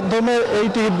 অনলাইনের মাধ্যমে এই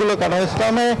টিকিটগুলো কাটা হয়েছে।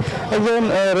 তাহলে একজন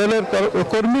রেলের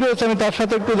কর্মী রয়েছে, আমি তার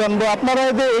সাথে একটু জানবো, আপনারা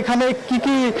যে এখানে কি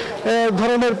কি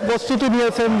ধরনের প্রস্তুতি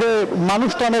নিয়েছেন যে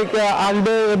মানুষটা অনেক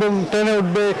আসবে এবং ট্রেনে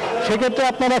উঠবে, সেক্ষেত্রে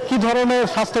আপনারা কি ধরনের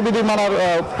স্বাস্থ্যবিধি মানার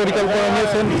পরিকল্পনা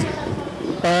নিয়েছেন?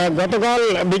 গতকাল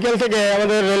বিকেল থেকে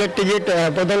আমাদের রেলের টিকিট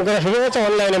প্রদান করা শুরু হয়েছে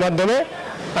অনলাইনের মাধ্যমে।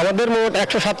 আমাদের মোট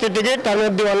 107টি টিকিট, তার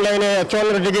মধ্যে অনলাইনে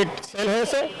 54 টিকিট সেল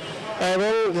হয়েছে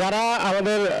এবং যারা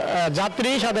আমাদের যাত্রী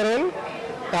সাধারণ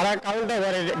তারা কাউন্টার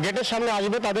গেটের সামনে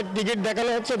আসবে, তাদের টিকিট দেখানো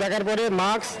হচ্ছে। দেখার পরে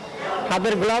মাস্ক,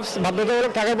 হাতের গ্লাভস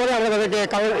বাধ্যতামূলক থাকার পরে আমরা তাদেরকে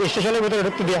স্টেশনের ভিতরে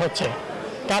ঢুকতে দেওয়া হচ্ছে।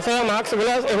 তাছাড়া মাস্ক,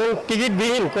 গ্লাভস এবং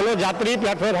টিকিটবিহীন কোনো যাত্রী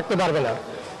প্ল্যাটফর্মে থাকতে পারবে না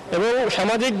এবং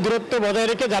সামাজিক দূরত্ব বজায়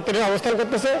রেখে যাত্রীরা অবস্থান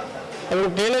করতেছে। এবং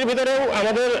ট্রেনের ভিতরেও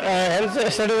আমাদের হ্যান্ড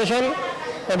স্যানিটাইজেশন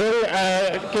এবং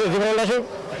জীবাণুনাশক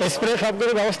স্প্রে সব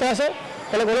কিছু ব্যবস্থা আছে,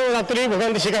 তাহলে কোনো যাত্রী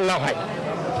ভোগান্তি শিকার না হয়।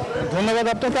 ধন্যবাদ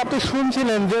আপনাকে। আপনি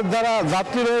শুনছিলেন যে যারা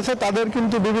যাত্রী রয়েছে তাদের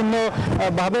কিন্তু বিভিন্ন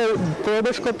ভাবে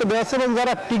প্রবেশ করতে দেওয়া এবং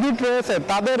যারা টিকিট রয়েছে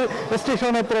তাদের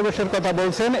স্টেশনে প্রবেশের কথা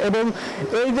বলছেন। এবং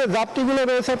এই যে যাত্রীগুলো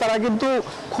রয়েছে তারা কিন্তু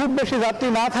খুব বেশি যাত্রী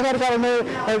না থাকার কারণে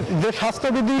যে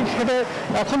স্বাস্থ্যবিধি সেটা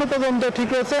এখনো পর্যন্ত ঠিক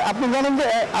রয়েছে। আপনি জানেন যে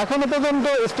এখনো পর্যন্ত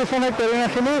স্টেশনে ট্রেন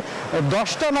আসেনি,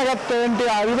 10টা নাগাদ ট্রেনটি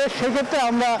আসবে। সেক্ষেত্রে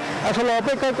আমরা আসলে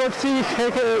অপেক্ষা করছি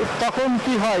তখন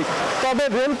কি হয়। তবে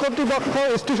রেল কর্তৃপক্ষ,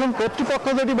 স্টেশন কর্তৃপক্ষ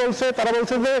যেটি বলছে, তারা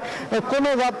বলছে যে কোনো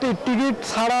যাত্রীর টিকিট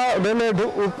ছাড়া রেলে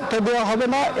উঠতে দেওয়া হবে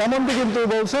না, এমনটি কিন্তু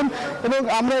বলছেন। এবং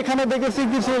আমরা এখানে দেখেছি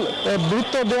কিছু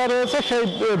বৃত্ত দেওয়া রয়েছে, সেই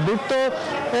বৃত্ত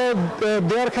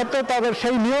দেওয়ার ক্ষেত্রে তাদের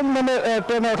সেই নিয়ম মেনে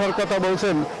ট্রেনে ওঠার কথা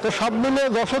বলছেন। তো সব মিলে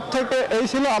যশোর থেকে এই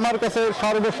ছিল আমার কাছে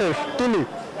সর্বশেষ তুলি।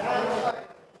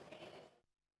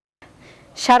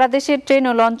 সারা দেশের ট্রেন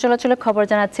ও লঞ্চ চলাচলের খবর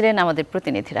জানাচ্ছিলেন আমাদের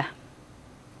প্রতিনিধিরা।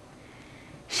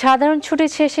 সাধারণ ছুটি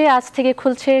শেষে আজ থেকে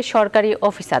খুলছে সরকারি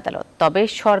অফিস আদালত। তবে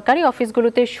সরকারি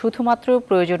অফিসগুলোতে শুধুমাত্র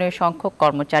প্রয়োজনীয় সংখ্যক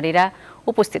কর্মচারীরা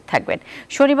উপস্থিত থাকবেন।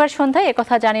 শনিবার সন্ধ্যায়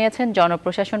একথা জানিয়েছেন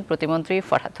জনপ্রশাসন প্রতিমন্ত্রী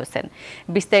ফরহাদ হোসেন।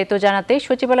 বিস্তারিত জানাতে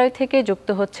সচিবালয় থেকে যুক্ত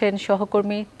হচ্ছেন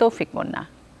সহকর্মী তৌফিক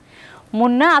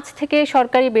মুন্না। আজ থেকে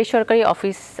সরকারি বেসরকারি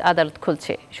অফিস আদালত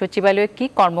খুলছে। সচিবালয়ে কি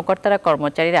কর্মকর্তারা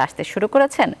কর্মচারীরা আসতে শুরু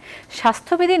করেছেন?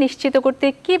 স্বাস্থ্যবিধি নিশ্চিত করতে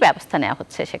কি ব্যবস্থা নেওয়া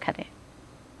হচ্ছে সেখানে?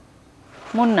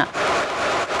 মুন্না।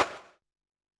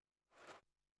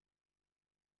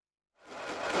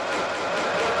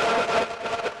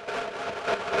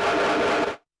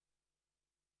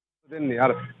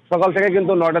 আর সকাল থেকে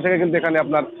কিন্তু 9টা থেকে কিন্তু এখানে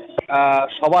আপনার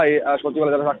সবাই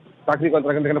সচিবালয়ে যারা চাকরি করেন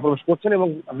তারা কিন্তু এখানে প্রবেশ করছেন এবং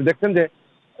আপনি দেখছেন যে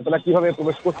তারা কিভাবে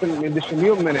প্রবেশ করছেন নির্দিষ্ট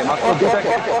নিয়ম মেনে। মাত্র 2টা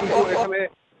গেট কিন্তু এখানে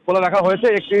খোলা রাখা হয়েছে।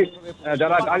 একটি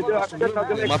যারা গাড়িতে আসছেন তার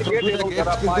জন্য একটি গেট এবং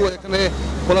যারা কিন্তু এখানে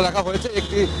খোলা রাখা হয়েছে।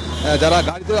 একটি যারা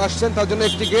গাড়িতে আসছেন তার জন্য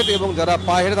একটি গেট এবং যারা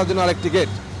পায়ে হেঁটে তার জন্য আরেকটি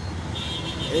গেট।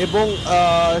 এবং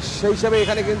সেই হিসাবে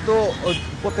এখানে কিন্তু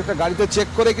প্রত্যেকটা গাড়িতে চেক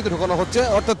করে কিন্তু ঢোকানো হচ্ছে,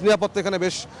 অর্থাৎ নিরাপত্তা এখানে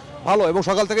বেশ ভালো। এবং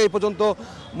সকাল থেকে এই পর্যন্ত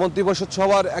মন্ত্রিপরিষদ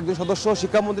সভার একজন সদস্য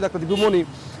শিক্ষামন্ত্রী ডাক্তার দীপুমণি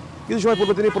কিছু সময়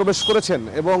পূর্বে তিনি প্রবেশ করেছেন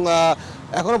এবং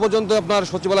এখনও পর্যন্ত আপনার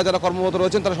সচিবালয়ে যারা কর্মরত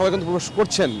রয়েছেন তারা সবাই কিন্তু প্রবেশ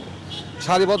করছেন,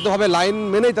 সারিবদ্ধভাবে লাইন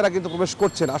মেনেই তারা কিন্তু প্রবেশ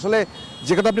করছেন। আসলে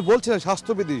যে কথা আপনি বলছিলেন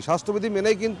স্বাস্থ্যবিধি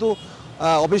মেনেই কিন্তু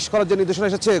অফিস করার যে নির্দেশনা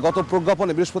এসেছে গত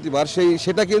প্রজ্ঞাপনে বৃহস্পতিবার,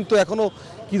 সেটা কিন্তু এখনও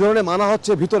কী ধরনের মানা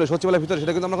হচ্ছে ভিতরে সচিবালয়ের ভিতরে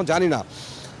সেটা কিন্তু আমরা এখন জানি না।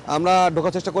 আমরা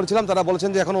ঢোকার চেষ্টা করেছিলাম, তারা বলেছেন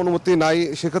যে এখনও অনুমতি নাই,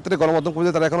 সেক্ষেত্রে গণমাধ্যম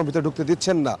কর্মীদের তারা এখনও ভিতরে ঢুকতে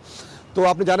দিচ্ছেন না। তো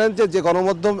আপনি জানেন যে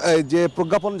গণমাধ্যম যে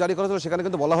প্রজ্ঞাপন জারি করা হয়েছিল সেখানে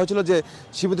কিন্তু বলা হয়েছিল যে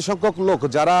সীমিত সংখ্যক লোক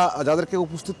যাদেরকে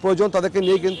উপস্থিত প্রয়োজন তাদেরকে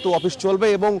নিয়ে কিন্তু অফিস চলবে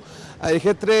এবং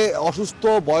এক্ষেত্রে অসুস্থ,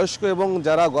 বয়স্ক এবং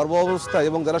যারা গর্ভাবস্থায়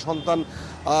এবং যারা সন্তান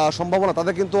সম্ভাবনা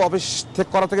তাদের কিন্তু অফিস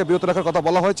করা থেকে বিরত রাখার কথা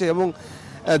বলা হয়েছে এবং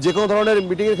যে কোনো ধরনের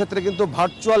মিটিংয়ের ক্ষেত্রে কিন্তু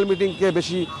ভার্চুয়াল মিটিংকে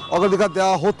বেশি অগ্রাধিকার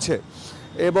দেওয়া হচ্ছে।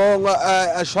 এবং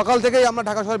সকাল থেকেই আমরা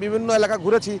ঢাকা শহরের বিভিন্ন এলাকা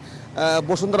ঘুরেছি,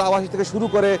 বসুন্ধরা আবাসিক থেকে শুরু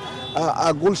করে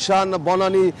গুলশান,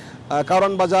 বনানী,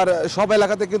 কারওয়ান বাজার সব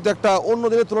এলাকাতে কিন্তু একটা অন্য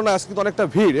দিনের তুলনায় আজকে কিন্তু অনেকটা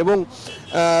ভিড় এবং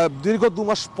দীর্ঘ 2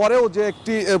 মাস পরেও যে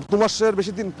 2 মাসের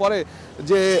বেশি দিন পরে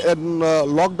যে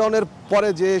লকডাউনের পরে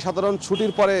যে সাধারণ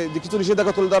ছুটির পরে যে কিছু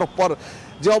নিষেধাজ্ঞা তুলে দেওয়ার পর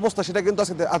যে অবস্থা সেটা কিন্তু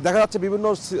আজকে দেখা যাচ্ছে। বিভিন্ন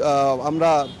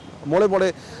আমরা মোড়ে মোড়ে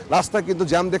রাস্তায় কিন্তু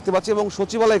জ্যাম দেখতে পাচ্ছি এবং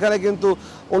সচিবালয় এখানে কিন্তু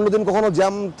অন্যদিন কখনো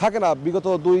জ্যাম থাকে না বিগত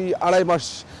 2-2.5 মাস,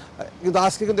 কিন্তু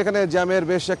আজকে কিন্তু এখানে জ্যামের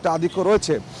বেশ একটা আধিক্য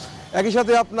রয়েছে। একই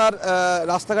সাথে আপনার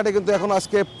রাস্তাঘাটে কিন্তু এখন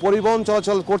আজকে পরিবহন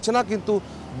চলাচল করছে না, কিন্তু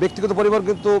ব্যক্তিগত পরিবহন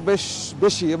কিন্তু বেশ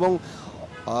বেশি এবং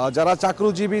যারা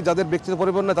চাকরিজীবী যাদের ব্যক্তিগত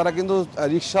পরিবহন নেই তারা কিন্তু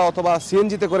রিক্সা অথবা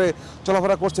সিএনজিতে করে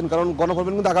চলাফেরা করছেন, কারণ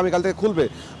গণপরিবহন কিন্তু আগামীকাল থেকে খুলবে,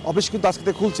 অফিস কিন্তু আজকে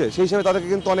থেকে খুলছে, সেই হিসাবে তাদেরকে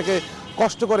কিন্তু অনেকে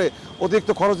কষ্ট করে অতিরিক্ত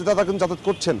খরচ দিয়ে তারা কিন্তু যাতায়াত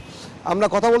করছেন। আমরা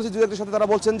কথা বলছি দুজনের সাথে, তারা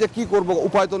বলছেন যে কি করব,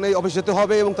 উপায় তো নেই, অফিস যেতে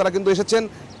হবে এবং তারা কিন্তু এসেছেন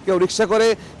কেউ রিক্সা করে,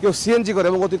 কেউ সিএনজি করে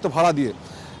এবং অতিরিক্ত ভাড়া দিয়ে।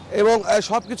 এবং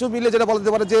সব কিছু মিলে যেটা বলা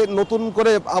যেতে পারে যে নতুন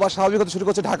করে আবার স্বাভাবিক হতে শুরু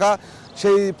করছে ঢাকা,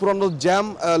 সেই পুরনো জ্যাম,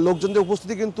 লোকজনদের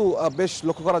উপস্থিতি কিন্তু বেশ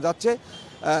লক্ষ্য করা যাচ্ছে।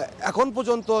 এখন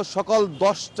পর্যন্ত সকাল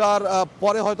 10টার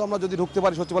পরে হয়তো আমরা যদি ঢুকতে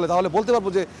পারি সচিবালয়ে তাহলে বলতে পারবো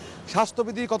যে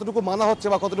স্বাস্থ্যবিধি কতটুকু মানা হচ্ছে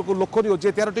বা কতটুকু লক্ষণীয়। যে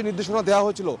 13টি নির্দেশনা দেওয়া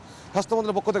হয়েছিল স্বাস্থ্য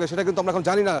মন্ত্রণালয়ের পক্ষ থেকে সেটা কিন্তু আমরা এখন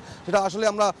জানি না, সেটা আসলে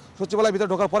আমরা সচিবালয়ের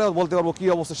ভিতরে ঢোকার পরেও বলতে পারবো কী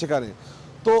অবস্থা সেখানে।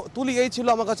 তো তুলি, এই ছিল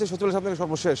আমার কাছে সচিবালয়ের সামনে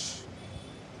সর্বশেষ।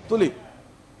 তুলি।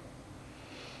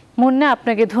 মুন্না,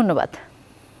 আপনাকে ধন্যবাদ।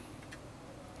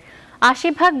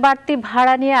 ৮০% বাড়তি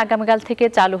ভাড়া নিয়ে আগামীকাল থেকে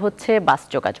চালু হচ্ছে বাস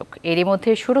যোগাযোগ। এরই মধ্যে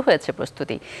শুরু হয়েছে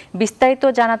প্রস্তুতি। বিস্তারিত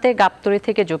জানাতে গাবতলী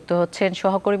থেকে যুক্ত হচ্ছেন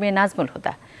সহকর্মী নাজমুল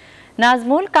হুদা।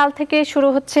 নাজমুল, কাল থেকে শুরু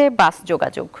হচ্ছে বাস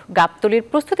যোগাযোগ, গাবতলীর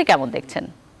প্রস্তুতি কেমন দেখছেন?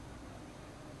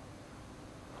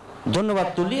 ধন্যবাদ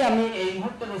তুলি। আমি এই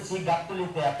মুহূর্তে রয়েছি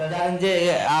গাবতলীতে। আপনারা জানেন যে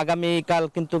আগামীকাল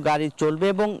কিন্তু গাড়ি চলবে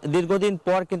এবং দীর্ঘদিন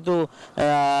পর কিন্তু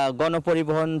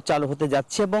গণপরিবহন চালু হতে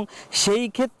যাচ্ছে এবং সেই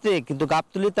ক্ষেত্রে কিন্তু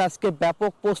গাবতলীতে আজকে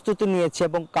ব্যাপক প্রস্তুতি নিয়েছে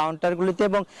এবং কাউন্টারগুলিতে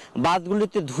এবং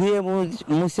বাসগুলিতে ধুয়ে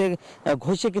মুছে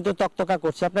ঘষে কিন্তু তকতকা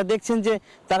করছে। আপনারা দেখছেন যে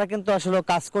তারা কিন্তু আসলে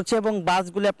কাজ করছে এবং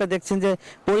বাসগুলি আপনারা দেখছেন যে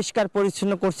পরিষ্কার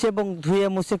পরিচ্ছন্ন করছে এবং ধুয়ে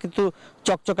মুছে কিন্তু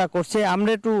চকচকা করছে।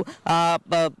 আমরা একটু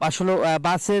আসলে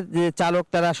বাসের যে চালক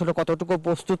তারা আসলে কতটুকু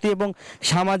প্রস্তুতি এবং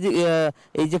সামাজিক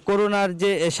এই যে করোনার যে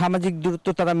সামাজিক দূরত্ব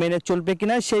তারা মেনে চলবে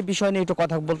কিনা সেই বিষয় নিয়ে একটু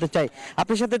কথা বলতে চাই।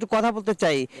 আপনার সাথে একটু কথা বলতে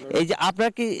চাই, এই যে আপনারা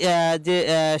কি যে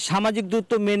সামাজিক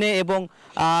দূরত্ব মেনে এবং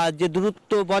যে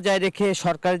দূরত্ব বজায় রেখে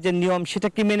সরকারের যে নিয়ম সেটা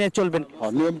কি মেনে চলবেন?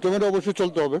 নিয়ম তো মেনে অবশ্যই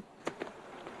চলতে হবে,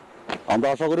 আমরা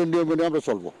আশা করি নিয়ম মেনে আমরা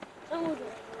চলবো।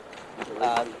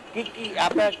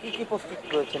 আপনারা কি প্রস্তুত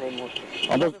রয়েছেন এই মুহূর্তে?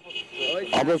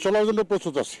 আমরা চলার জন্য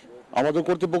প্রস্তুত আছি, আমাদের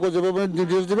কর্তৃপক্ষ যেভাবে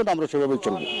নির্দেশ দেবেন আমরা সেভাবে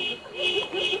চলবো।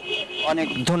 অনেক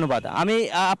ধন্যবাদ। আমি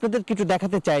আপনাদের কিছু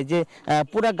দেখাতে চাই যে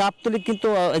পুরা গাবতলী কিন্তু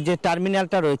যে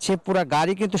টার্মিনালটা রয়েছে পুরা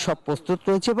গাড়ি কিন্তু সব প্রস্তুত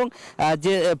রয়েছে এবং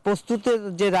যে প্রস্তুতের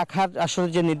যে রাখার আসলে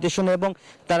যে নির্দেশনা এবং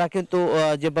তারা কিন্তু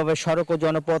যেভাবে সড়ক ও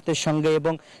জনপথের সঙ্গে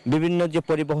এবং বিভিন্ন যে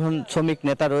পরিবহন শ্রমিক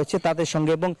নেতা রয়েছে তাদের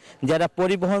সঙ্গে এবং যারা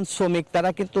পরিবহন শ্রমিক তারা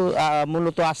কিন্তু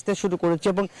মূলত আসতে শুরু করেছে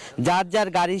এবং যার যার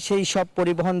গাড়ি সেই সব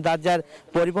পরিবহন যার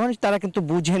পরিবহন তারা কিন্তু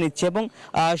বুঝে নিচ্ছে এবং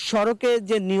সড়কে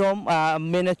যে নিয়ম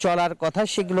মেনে চলার কথা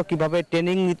সেগুলো কিভাবে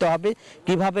ট্রেনিং নিতে হবে,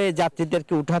 কিভাবে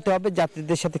যাত্রীদেরকে উঠাতে হবে,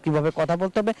 যাত্রীদের সাথে কিভাবে কথা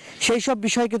বলতে হবে সেই সব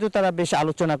বিষয় কিন্তু তারা বেশ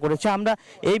আলোচনা করেছে। আমরা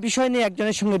এই বিষয় নিয়ে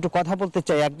একজনের সঙ্গে একটু কথা বলতে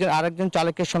চাই, আরেকজন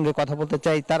চালকের সঙ্গে কথা বলতে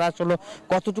চাই, তারা আসলে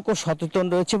কতটুকু সচেতন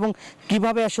রয়েছে এবং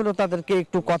কিভাবে আসলে তাদেরকে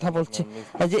একটু কথা বলছে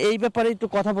যে এই ব্যাপারে একটু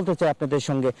কথা বলতে চাই আপনাদের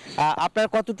সঙ্গে। আপনারা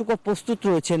কতটুকু প্রস্তুত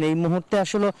রয়েছেন এই মুহূর্তে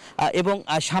আসলে এবং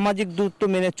সামাজিক দূরত্ব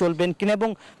মেনে চলবেন কিনা এবং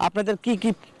আপনাদের কি কি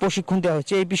প্রশিক্ষণ দেওয়া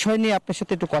হয়েছে এই বিষয় নিয়ে আপনার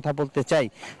সাথে একটু কথা বলতে চাই।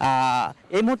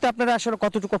 এই মুহূর্তে আপনারা আসলে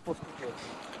কতটুকু প্রস্তুত?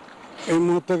 এই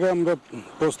মুহূর্তে আমরা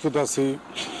প্রস্তুত আছি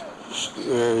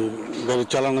গাড়ি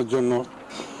চালানোর জন্য।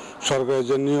 সরকারের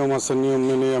যে নিয়ম আছে নিয়ম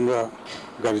মেনে আমরা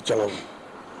গাড়ি চালাবো।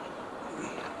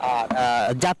 আর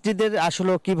যাত্রীদের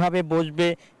আসলে কিভাবে বসবে,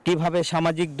 কিভাবে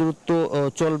সামাজিক দূরত্ব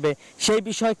চলবে, সেই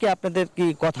বিষয়ে কি আপনাদের কি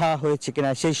কথা হয়েছে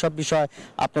কিনা, সেই সব বিষয়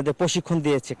আপনাদের প্রশিক্ষণ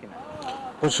দিয়েছে কিনা?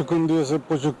 প্রশিক্ষণ দিয়েছে।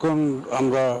 প্রশিক্ষণ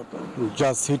আমরা যা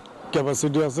সিট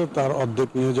ক্যাপাসিটি আছে তার অর্ধেক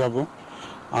নিয়ে যাব,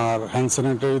 আর হ্যান্ড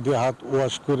স্যানিটারি দিয়ে হাত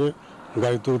ওয়াশ করে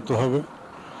গাড়িতে উঠতে হবে,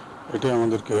 এটাই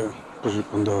আমাদেরকে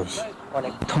প্রশিক্ষণ দেওয়া হয়েছে।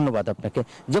 অনেক ধন্যবাদ আপনাকে।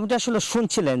 যেমনটা আসলে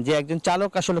শুনছিলেন যে একজন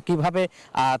চালক আসলে কিভাবে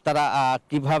তারা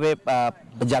কিভাবে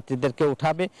যাত্রীদেরকে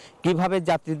উঠাবে, কিভাবে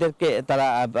যাত্রীদেরকে তারা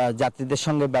যাত্রীদের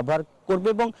সঙ্গে ব্যবহার করবে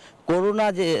এবং করোনা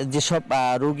যেসব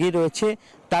রোগী রয়েছে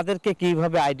তাদেরকে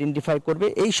কিভাবে আইডেন্টিফাই করবে,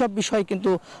 এই সব বিষয়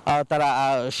কিন্তু তারা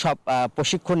সব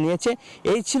প্রশিক্ষণ নিয়েছে।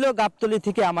 এই ছিল গাবতলী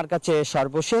থেকে আমার কাছে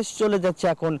সর্বশেষ। চলে যাচ্ছে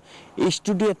এখন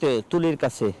স্টুডিওতে তুলির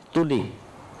কাছে। তুলি।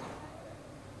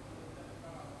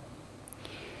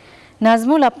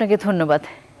 নাজমুল, আপনাকে ধন্যবাদ।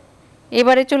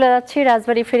 এবারে চলে যাচ্ছি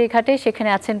রাজবাড়ী ফেরিঘাটে, সেখানে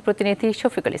আছেন প্রতিনিধি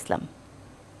শফিকুল ইসলাম।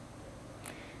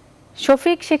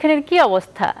 শফিক, সেখানের কি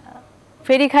অবস্থা?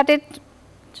 ফেরিঘাটের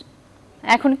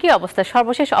এখন কি অবস্থা,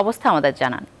 সর্বশেষ অবস্থা আমাদের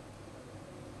জানান।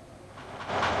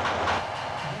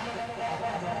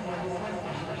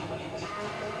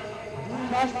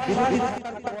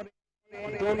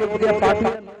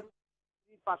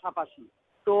 পাশাপাশি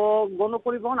তো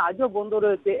গণপরিবহন আজও বন্ধ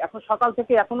রয়েছে। এখন সকাল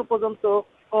থেকে এখনো পর্যন্ত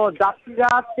যাত্রীরা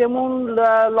তেমন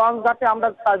লঞ্চঘাটে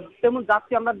তেমন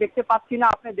যাত্রী আমরা দেখতে পাচ্ছি না।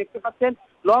 আপনি দেখতে পাচ্ছেন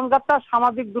লঞ্চঘাটটা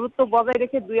সামাজিক দূরত্ব বজায়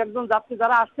রেখে দুই একজন যাত্রী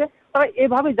যারা আসছে তারা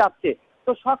এভাবেই যাচ্ছে।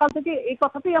 তো সকাল থেকে এই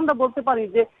কথাটাই আমরা বলতে পারি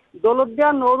যে দৌলতদিয়া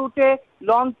নৌ রুটে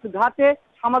লঞ্চ ঘাটে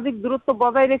সামাজিক দূরত্ব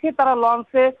বজায় রেখে তারা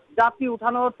লঞ্চে যাত্রী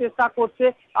উঠানোর চেষ্টা করছে।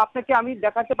 আপনাকে আমি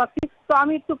দেখাতে পাচ্ছি। তো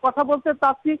আমি একটু কথা বলতে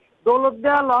চাচ্ছি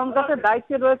দৌলতদিয়া লঞ্চ ঘাটের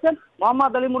দায়িত্বে রয়েছেন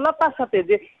মোহাম্মদ আলী মোল্লা, তার সাথে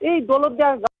যে এই দৌলতদিয়া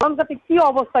লঞ্চ ঘাটে কি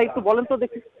অবস্থা একটু বলেন তো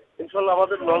দেখি। ইনশাল্লাহ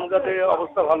আমাদের লঞ্চ ঘাটে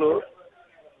অবস্থা ভালো,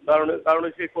 কারণ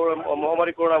সেই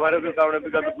মহামারী করোনা ভাইরাসের কারণে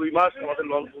বিগত 2 মাস আমাদের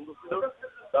লঞ্চ বন্ধ ছিল।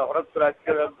 তা হঠাৎ করে আজকে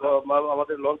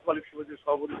আমাদের লঞ্চ মালিক সমিতির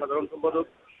সভাপতি সাধারণ সম্পাদক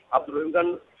আব্দুর রহিম খান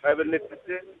সাহেবের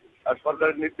নেতৃত্বে আর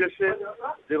সরকারের নির্দেশে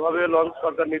যেভাবে লঞ্চ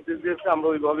সরকার নির্দেশ দিয়েছে আমরা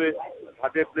ওইভাবে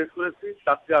ঘাটে প্লেস করেছি।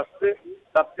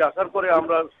 যাত্রী আসার পরে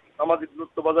আমরা সামাজিক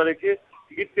দূরত্ব বজায় রেখে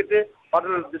টিকিট কেটে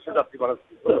পাঠানোর উদ্দেশ্যে যাত্রী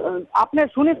বাড়াচ্ছি। আপনি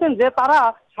শুনেছেন যে তারা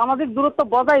সামাজিক দূরত্ব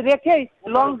বজায় রেখেই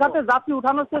লঞ্চ ঘাটে যাত্রী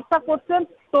উঠানোর চেষ্টা করছেন।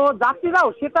 তো যাত্রীরাও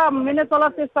সেটা মেনে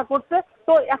চলার চেষ্টা করছে।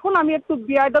 তো এখন আমি একটু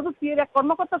বিআইডব্লিউ এর এক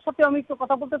কর্মকর্তার সাথে আমি একটু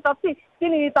কথা বলতে চাচ্ছি,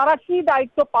 তারা কি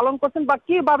দায়িত্ব পালন করছেন বা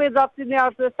কিভাবে যাত্রী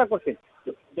নেওয়ার চেষ্টা করছেন।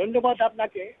 ধন্যবাদ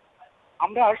আপনাকে।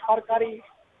 আমরা সরকারি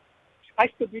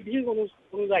স্বাস্থ্যবিধি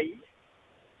অনুযায়ী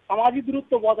সামাজিক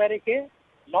দূরত্ব বজায় রেখে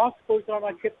লঞ্চ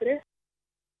পরিচালনার ক্ষেত্রে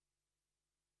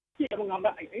এবং আমরা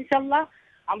ইনশাল্লাহ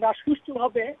আমরা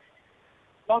সুষ্ঠুভাবে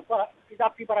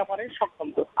যাত্রী পারাপারে সক্ষম।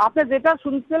 আপনি যেটা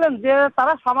শুনছিলেন যে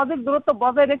তারা সামাজিক দূরত্ব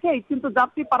বজায় রেখেই কিন্তু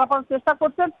যাত্রী পারাপারের চেষ্টা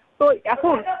করছেন। তো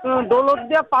এখন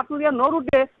দৌলতদিয়া পাটুরিয়া নৌ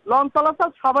রুটে লঞ্চ চলাচল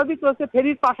স্বাভাবিক রয়েছে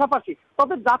ফেরির পাশাপাশি,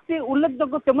 তবে যাত্রী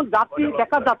উল্লেখযোগ্য তেমন যাত্রী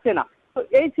দেখা যাচ্ছে না। তো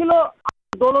এই ছিল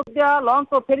দৌলতদিয়া লঞ্চ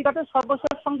ও ফেরিঘাটের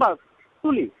সর্বশেষ সংবাদ।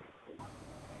 তুলি।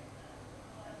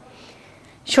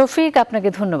 শফিক, আপনাকে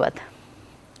ধন্যবাদ।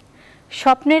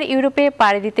 স্বপ্নের ইউরোপে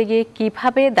পাড়ি দিতে গিয়ে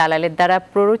কিভাবে দালালের দ্বারা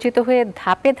প্ররোচিত হয়ে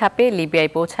ধাপে ধাপে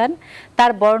লিবিয়ায় পৌঁছান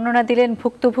তার বর্ণনা দিলেন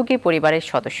ভুক্তভোগী পরিবারের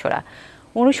সদস্যরা।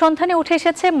 অনুসন্ধানে উঠে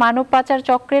এসেছে মানব পাচার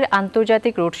চক্রের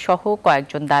আন্তর্জাতিক রুট সহ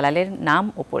কয়েকজন দালালের নাম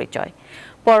ও পরিচয়।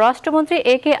 পররাষ্ট্রমন্ত্রী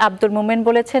একে আব্দুল মোমেন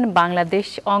বলেছেন বাংলাদেশ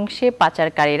অংশে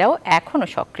পাচারকারীরাও এখনও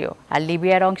সক্রিয়, আর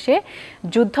লিবিয়ার অংশে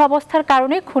যুদ্ধ অবস্থার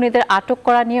কারণে খুনিদের আটক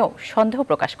করা নিয়েও সন্দেহ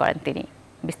প্রকাশ করেন তিনি।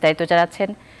 বিস্তারিত জানাচ্ছেন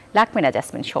লাকমিনা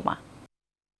জাসমিন সোমা।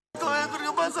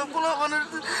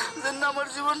 আমার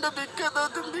জীবনটা ভিক্ষা দাও,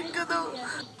 তুমি ভিক্ষা দাও।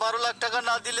 12 লাখ টাকা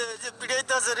না দিলে যে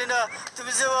পিড়াইতে আসে না,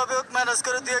 তুমি যেভাবে ম্যানেজ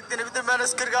করে 2-1 দিনের ভিতরে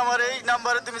ম্যানেজ করে আমার এই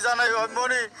নাম্বারে তুমি জানাই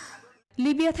মনে।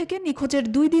 লিবিয়া থেকে নিখোঁজের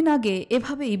 2 দিন আগে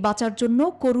এভাবেই বাঁচার জন্য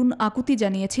করুণ আকুতি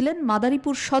জানিয়েছিলেন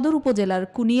মাদারীপুর সদর উপজেলার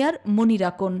কুনিয়ার মনির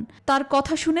আকন। তার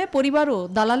কথা শুনে পরিবারও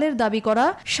দালালের দাবি করা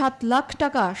 7 লাখ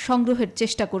টাকা সংগ্রহের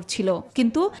চেষ্টা করছিল,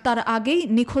 কিন্তু তার আগেই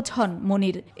নিখোঁজ হন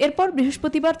মনির। এরপর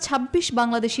বৃহস্পতিবার 26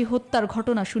 বাংলাদেশি হত্যার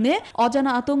ঘটনা শুনে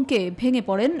অজানা আতঙ্কে ভেঙে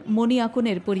পড়েন মনি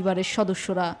আকনের পরিবারের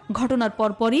সদস্যরা। ঘটনার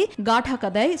পরপরই গা ঢাকা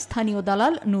দেয় স্থানীয়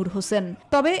দালাল নূর হোসেন।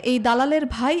 তবে এই দালালের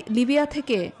ভাই লিবিয়া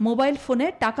থেকে মোবাইল ফোনে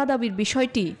টাকা দাবির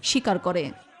বিষয়টি স্বীকার করে।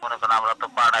 আমরা তো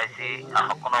পাঠাইছি,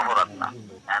 কোনো অপরাধ না,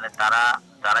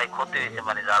 যারাই ক্ষতি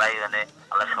হয়েছে যারাই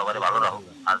আল্লাহ সবারই ভালো রাখুক,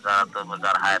 আর যারা তো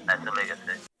যার হায়াত নাই চলে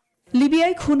গেছে।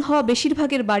 লিবিয়ায় খুন হওয়া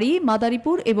বেশিরভাগের বাড়ি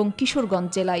মাদারীপুর এবং কিশোরগঞ্জ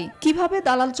জেলায়। কিভাবে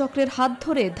দালাল চক্রের হাত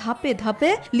ধরে ধাপে ধাপে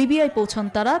লিবিয়ায় পৌঁছান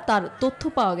তারা, তার তথ্য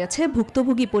পাওয়া গেছে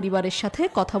ভুক্তভোগী পরিবারের সাথে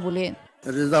কথা বলে।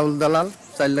 রেজাউল দালাল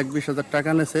 4,20,000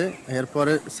 টাকা নেছে,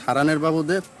 এরপরে সারানের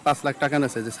বাবুদে 5 লাখ টাকা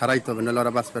নেছে যে সারাইতে হবে, নাহলে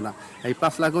ওরা বাঁচবে না। এই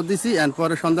 5 লাখও দিছি,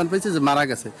 এরপরে সন্ধান পেয়েছি যে মারা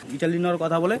গেছে। ইটালি নেওয়ার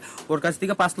কথা বলে ওর কাছ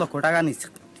থেকে 5 লক্ষ টাকা নিচ্ছে।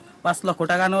 5 লক্ষ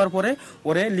টাকা নেওয়ার পরে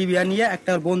ওরে লিবিয়া নিয়ে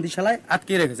একটা বন্দিশালায়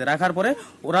আটকে রেখেছে। রাখার পরে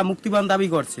ওরা মুক্তিপণ দাবি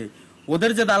করছে।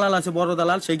 ওদের যে দালাল আছে, বড়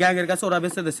দালাল, সেই গ্যাংয়ের কাছে ওরা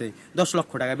বেচে দিয়েছে 10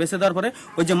 লক্ষ টাকা। বেচে দেওয়ার পরে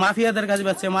ওই যে মাফিয়াদের কাছে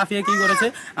বেচছে, মাফিয়া কি করেছে,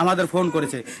 আমাদের ফোন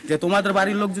করেছে যে তোমাদের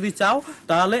বাড়ির লোক যদি চাও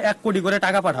তাহলে 1 কোটি করে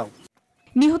টাকা পাঠাও।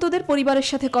 নিহতদের পরিবারের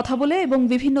সাথে কথা বলে এবং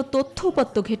বিভিন্ন তথ্য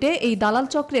উপাত্ত ঘেটে এই দালাল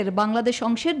চক্রের বাংলাদেশ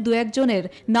অংশের 2-1 জনের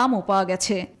নামও পাওয়া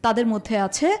গেছে। তাদের মধ্যে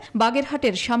আছে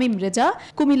বাগেরহাটের শামীম রেজা,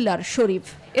 কুমিল্লার শরীফ।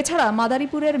 এছাড়া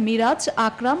মাদারীপুরের মিরাজ,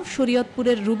 আকরাম,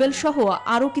 শরীয়তপুরের রুবেল সহ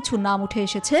আরও কিছু নাম উঠে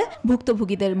এসেছে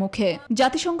ভুক্তভোগীদের মুখে।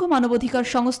 জাতিসংঘ মানবাধিকার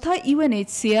সংস্থা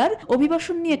UNHCR,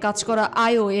 অভিবাসন নিয়ে কাজ করা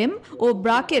IOM ও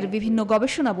ব্রাকের বিভিন্ন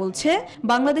গবেষণা বলছে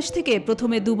বাংলাদেশ থেকে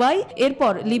প্রথমে দুবাই,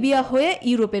 এরপর লিবিয়া হয়ে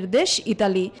ইউরোপের দেশ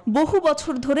ইতালি। বহু বছর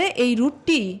ধরে এই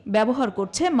রুটটি ব্যবহার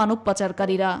করছে মানব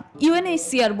পাচারকারীরা।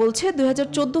 UNHCR বলছে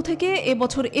 2014 থেকে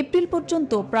এবছর এপ্রিল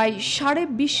পর্যন্ত প্রায়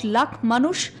 20.5 লাখ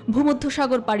মানুষ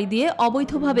ভূমধ্যসাগর পাড়ি দিয়ে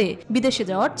অবৈধভাবে বিদেশে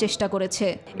যাওয়ার চেষ্টা করেছে।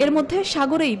 এর মধ্যে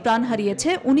সাগরেই প্রাণ হারিয়েছে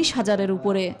 19,000-এর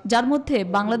উপরে, যার মধ্যে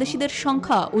বাংলাদেশিদের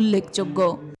সংখ্যা উল্লেখযোগ্য।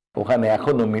 ওখানে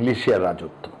এখনো মিলিশিয়ার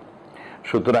রাজত্ব,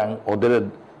 সুতরাং ওদের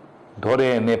ধরে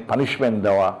এনে পানিশমেন্ট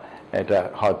দেওয়া এটা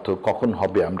হয়তো কখন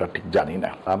হবে আমরা ঠিক জানি না।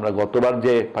 আমরা গতবার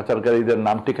যে পাচারকারীদের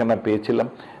নাম ঠিকানা পেয়েছিলাম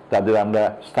তাদের আমরা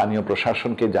স্থানীয়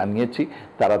প্রশাসনকে জানিয়েছি,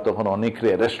 তারা তখন অনেককে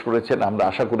অ্যারেস্ট করেছেন। আমরা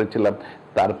আশা করেছিলাম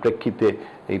তার প্রেক্ষিতে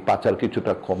এই পাচার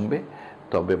কিছুটা কমবে,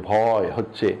 তবে ভয়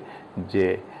হচ্ছে যে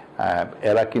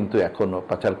এরা কিন্তু এখনো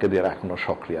পাচারকারীরা এখনো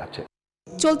সক্রিয় আছে।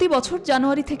 চলতি বছর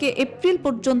জানুয়ারি থেকে এপ্রিল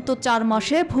পর্যন্ত 4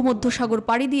 মাসে ভূমধ্যসাগর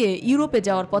পাড়ি দিয়ে ইউরোপে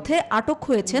যাওয়ার পথে আটক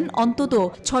হয়েছেন অন্তত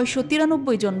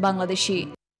 693 জন বাংলাদেশি।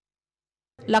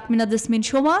 লাকমিনা jasmine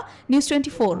Soma, news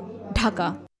 24, Dhaka.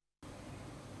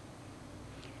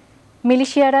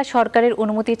 মিলিশিয়ারা সরকারের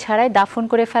অনুমতি ছাড়াই দাফন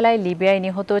করে ফেলায় লিবিয়ায়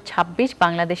নিহত 26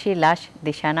 বাংলাদেশি লাশ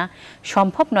দেশে আনা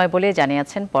সম্ভব নয় বলে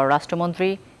জানিয়েছেন পররাষ্ট্রমন্ত্রী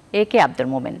AK আব্দুল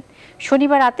মোমেন।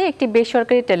 শনিবার রাতে একটি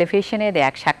বেসরকারি টেলিভিশনে দেয়া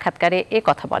এক সাক্ষাৎকারে এ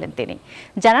কথা বলেন তিনি।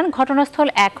 জানান, ঘটনাস্থল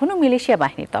এখনও মিলিশিয়া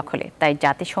বাহিনীর দখলে, তাই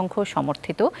জাতিসংঘ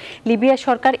সমর্থিত লিবিয়া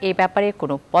সরকার এই ব্যাপারে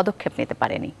কোনো পদক্ষেপ নিতে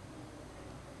পারেনি।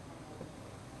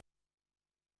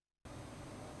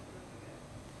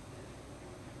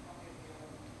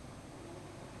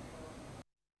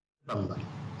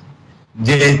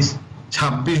 যে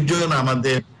 26 জন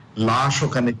আমাদের লাশ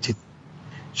ওখানে ছিল,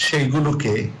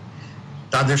 সেইগুলোকে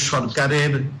তাদের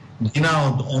সরকারের বিনা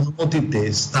অনুমতিতে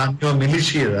স্থানীয়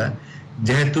মিলিশিয়ারা,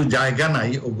 যেহেতু জায়গা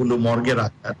নাই ওগুলো মর্গে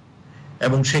রাখার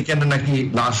এবং সেখানে নাকি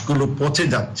লাশগুলো পচে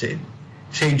যাচ্ছে,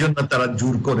 সেই জন্য তারা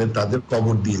জোর করে তাদের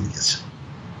কবর দিয়ে দিয়েছে।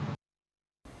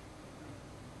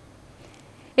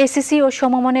 এসএসসি ও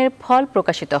সমমানের ফল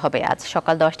প্রকাশিত হবে আজ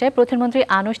সকাল 10টায়। প্রধানমন্ত্রী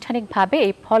আনুষ্ঠানিকভাবে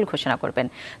এই ফল ঘোষণা করবেন।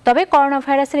 তবে করোনা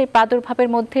ভাইরাসের এই প্রাদুর্ভাবের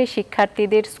মধ্যে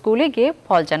শিক্ষার্থীদের স্কুলে গিয়ে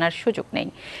ফল জানার সুযোগ নেই।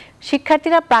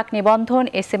 শিক্ষার্থীরা প্রাক নিবন্ধন,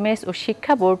 SMS ও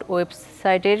শিক্ষা বোর্ড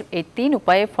ওয়েবসাইটের এই 3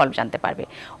 উপায়ে ফল জানতে পারবে।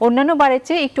 অন্যান্য বারের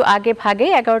চেয়ে একটু আগে ভাগে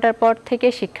 11টার পর থেকে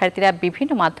শিক্ষার্থীরা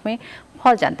বিভিন্ন মাধ্যমে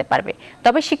ফল জানতে পারবে।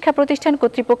 তবে শিক্ষা প্রতিষ্ঠান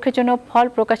কর্তৃপক্ষের জন্য ফল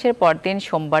প্রকাশের পরদিন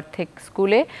সোমবার থেকে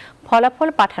স্কুলে ফলাফল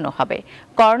পাঠানো হবে।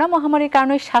 করোনা মহামারীর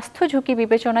কারণে স্বাস্থ্য ঝুঁকি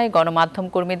বিবেচনায় গণমাধ্যম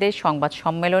কর্মীদের সংবাদ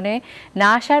সম্মেলনে না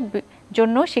আসার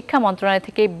জন্য শিক্ষা মন্ত্রণালয়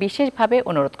থেকে বিশেষভাবে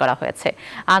অনুরোধ করা হয়েছে।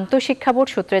 আন্তঃশিক্ষা বোর্ড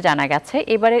সূত্রে জানা গেছে,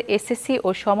 এবারের এসএসসি ও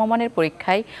সমমানের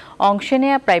পরীক্ষায় অংশ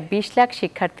নেওয়া প্রায় 20 লাখ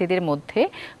শিক্ষার্থীদের মধ্যে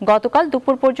গতকাল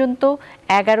দুপুর পর্যন্ত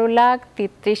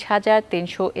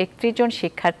 11,33,331 জন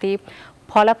শিক্ষার্থী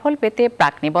ফলাফল পেতে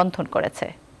প্রাক নিবন্ধন করেছে।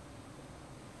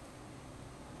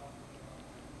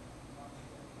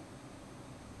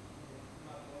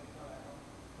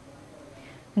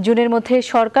 জুনের মধ্যে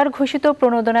সরকার ঘোষিত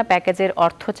প্রণোদনা প্যাকেজের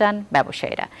অর্থ চান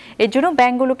ব্যবসায়ীরা। এর জন্য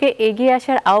ব্যাংকগুলোকে এগিয়ে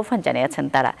আসার আহ্বান জানিয়েছেন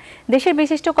তারা। দেশের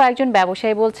বিশিষ্ট কয়েকজন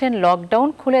ব্যবসায়ী বলছেন, লকডাউন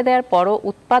খুলে দেওয়ার পরও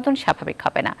উৎপাদন স্বাভাবিক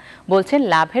হবে না। বলছেন,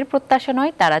 লাভের প্রত্যাশা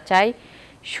নয়, তারা চায়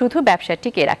শুধু ব্যবসা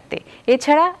টিকিয়ে রাখতে।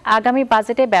 এছাড়া আগামী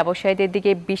বাজেটে ব্যবসায়ীদের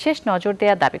দিকে বিশেষ নজর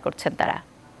দেওয়ার দাবি করছেন তারা।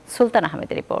 সুলতান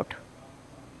আহমেদের রিপোর্ট।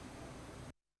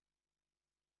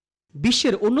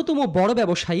 বিশ্বের অন্যতম বড়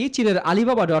ব্যবসায়ী চীনের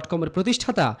alibaba.com এর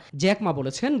প্রতিষ্ঠাতা জ্যাক মা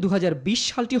বলেছেন, 2020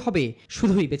 সালটি হবে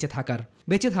শুধুই বেঁচে থাকার।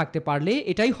 বেঁচে থাকতে পারলে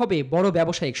এটাই হবে বড়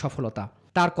ব্যবসায়িক সফলতা।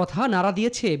 তার কথা নাড়া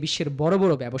দিয়েছে বিশ্বের বড়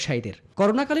বড় ব্যবসায়ীদের।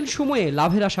 করোনাকালীন সময়ে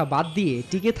লাভের আশা বাদ দিয়ে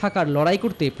টিকে থাকার লড়াই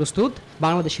করতে প্রস্তুত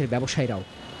বাংলাদেশের ব্যবসায়ীরাও।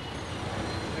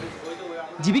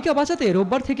 জীবিকা বাঁচাতে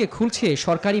রোববার থেকে খুলছে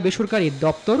সরকারি বেসরকারি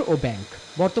দপ্তর ও ব্যাংক।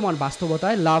 বর্তমান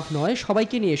বাস্তবতায় লাভ নয়,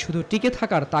 সবাইকে নিয়ে শুধু টিকে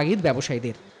থাকার তাগিদ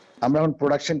ব্যবসায়ীদের। আমরা এখন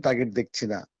প্রোডাকশন টার্গেট দেখছি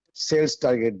না, সেলস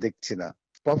টার্গেট দেখছি না,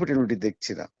 প্রফিটেবিলিটি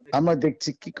দেখছি না। আমরা দেখছি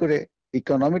কি করে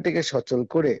ইকোনমিটাকে সচল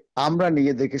করে আমরা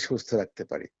নিজেদেরকে সুস্থ রাখতে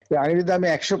পারি। আগে যদি আমি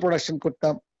 100 প্রোডাকশন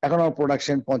করতাম, এখন আমার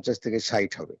প্রোডাকশন 50 থেকে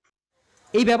 60 হবে।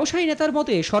 এই ব্যবসায়ী নেতার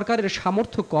মতে সরকারের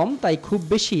সামর্থ্য কম, তাই খুব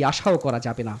বেশি আশাও করা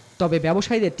যাবে না। তবে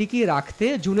ব্যবসায়ীদের টিকিয়ে রাখতে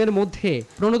জুনের মধ্যে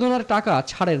প্রণোদনার টাকা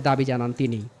ছাড়ের দাবি জানান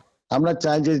তিনি। আমরা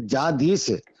চাই যে যা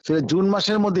দিয়েছে সেটা জুন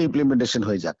মাসের মধ্যে ইমপ্লিমেন্টেশন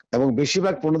হয়ে যাক, এবং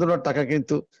বেশিরভাগ প্রণোদনার টাকা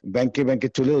কিন্তু ব্যাংকে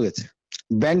চলেও গেছে।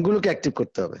 ব্যাংকগুলোকে অ্যাক্টিভ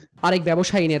করতে হবে। আরেক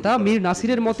ব্যবসায়ী নেতা মীর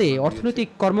নাসিরের মতে অর্থনৈতিক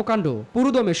কর্মকাণ্ড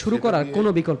পুরোদমে শুরু করার কোনো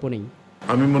বিকল্প নেই।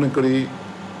 আমি মনে করি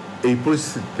এই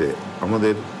পরিস্থিতিতে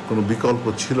আমাদের কোনো বিকল্প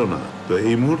ছিল না। তো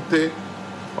এই মুহূর্তে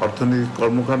অর্থনৈতিক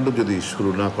কর্মকাণ্ড যদি শুরু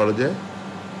না করা যায়,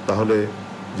 তাহলে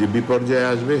যে বিপর্যয়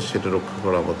আসবে সেটা রক্ষা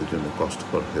করা আমাদের জন্য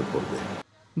কষ্টকর হয়ে পড়বে।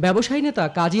 ব্যবসায়ী নেতা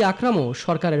কাজী আকরামও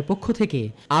সরকারের পক্ষ থেকে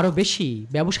আরো বেশি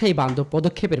ব্যবসায়ী বান্ধব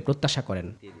পদক্ষেপের প্রত্যাশা করেন।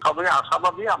 সবাই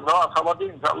আশাবাদী, আমরাও আশাবাদী।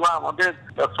 ইনশাআল্লাহ আমাদের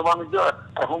ব্যবসা বাণিজ্য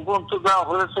এখন পর্যন্ত যা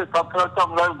হয়েছে তাতে হয়তো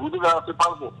আমরা ঘুরে বেড়াতে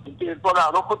পারবো, কিন্তু এরপরে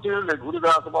আরো ক্ষতি হলে ঘুরে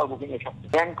বেড়াতে পারবো কিনা।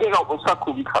 ব্যাংকের অবস্থা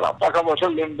খুবই খারাপ, টাকা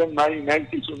পয়সার লেনদেন নাই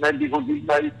কিছু নাই, ডিপোজিট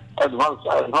নাই, অ্যাডভান্স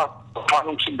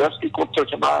মানুষ ইন্ডাস্ট্রি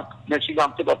করতেছে না, মেশিন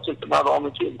আনতে পারছে না, র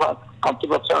মেটেরিয়াল আনতে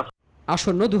পারছে না।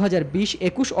 আসন্ন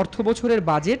 2020-21 অর্থ বছরের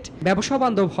বাজেট ব্যবসা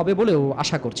বান্ধব হবে বলেও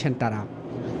আশা করছেন তারা।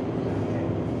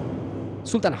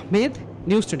 সুলতান আহমেদ,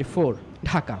 নিউজ 24,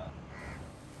 ঢাকা।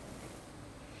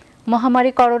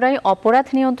 মহামারী করোনায় অপরাধ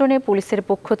নিয়ন্ত্রণে পুলিশের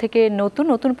পক্ষ থেকে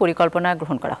নতুন পরিকল্পনা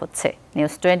গ্রহণ করা হচ্ছে।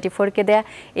 নিউজ 24-কে দেয়া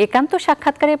একান্ত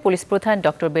সাক্ষাৎকারে পুলিশ প্রধান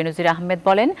ডক্টর বেনজির আহমেদ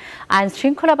বলেন, আইন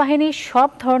শৃঙ্খলা বাহিনী সব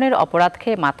ধরনের অপরাধকে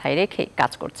মাথায় রেখে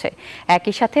কাজ করছে।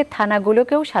 একই সাথে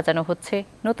থানাগুলোকেও সাজানো হচ্ছে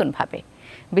নতুনভাবে।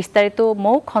 বিস্তারিত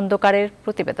মৌ খন্দকারের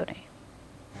প্রতিবেদনে।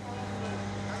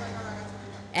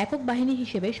 একক বাহিনী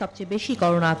হিসেবে সবচেয়ে বেশি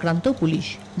করোনা আক্রান্ত পুলিশ,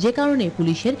 যে কারণে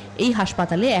পুলিশের এই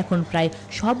হাসপাতালে এখন প্রায়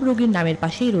সব রোগীর নামের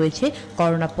পাশেই রয়েছে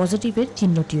করোনা পজিটিভের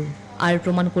চিহ্নটিও। আর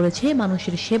প্রমাণ করেছে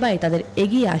মানুষের সেবায় তাদের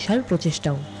এগিয়ে আসার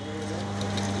প্রচেষ্টাও।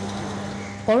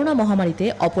 করোনা মহামারীতে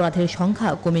অপরাধের সংখ্যা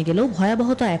কমে গেলেও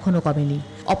ভয়াবহতা এখনও কমেনি।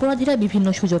 অপরাধীরা বিভিন্ন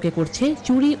সুযোগে করছে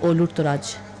চুরি ও লুটতরাজ,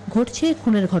 ঘটছে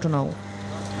খুনের ঘটনাও।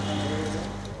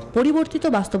 পরিবর্তিত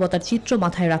বাস্তবতার চিত্র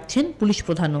মাথায় রাখছেন পুলিশ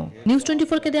প্রধানও। নিউজ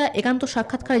 24-কে দেয়া একান্ত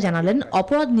সাক্ষাৎকারে জানালেন,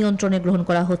 অপরাধ নিয়ন্ত্রণে গ্রহণ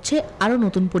করা হচ্ছে আরও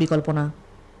নতুন পরিকল্পনা।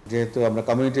 যেহেতু আমরা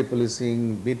কমিউনিটি পুলিশিং,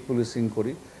 বিট পুলিশিং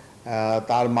করি,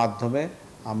 তার মাধ্যমে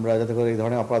আমরা যাতে করে এই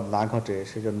ধরনের অপরাধ না ঘটে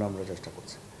সেজন্য আমরা চেষ্টা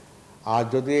করছি। আর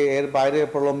যদি এর বাইরে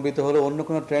প্রলম্বিত হলে অন্য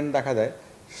কোনো ট্রেন্ড দেখা দেয়,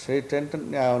 সেই ট্রেন্ড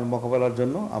মোকাবেলার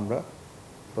জন্য আমরা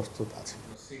প্রস্তুত আছি।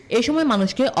 এই সময়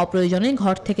মানুষকে অপ্রয়োজনে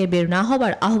ঘর থেকে বের না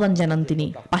হবার আহ্বান জানান তিনি।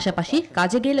 পাশাপাশি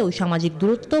কাজে গেলেও সামাজিক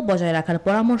দূরত্ব বজায় রাখার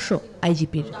পরামর্শ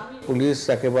আইজিপির। পুলিশ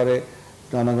একেবারে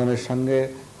জনগণের সঙ্গে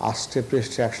আষ্টে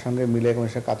পৃষ্ঠে একসঙ্গে মিলে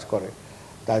কাজ করে,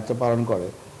 দায়িত্ব পালন করে।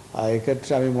 আর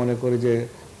এক্ষেত্রে আমি মনে করি যে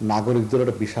নাগরিকদের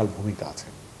একটা বিশাল ভূমিকা আছে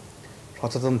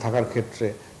সচেতন থাকার ক্ষেত্রে,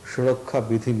 সুরক্ষা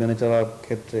বিধি মেনে চলার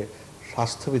ক্ষেত্রে,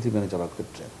 স্বাস্থ্যবিধি মেনে চলার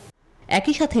ক্ষেত্রে।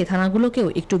 একই সাথে থানাগুলোকেও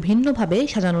একটু ভিন্নভাবে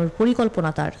সাজানোর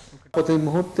পরিকল্পনা তার। প্রতি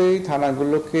মুহূর্তেই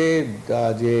থানাগুলোকে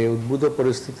যে উদ্ভূত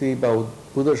পরিস্থিতি বা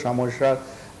উদ্ভূত সমস্যার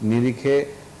নিরিখে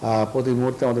প্রতি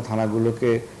মুহূর্তে আমাদের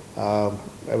থানাগুলোকে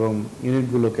এবং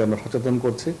ইউনিটগুলোকে আমরা সচেতন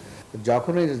করছি।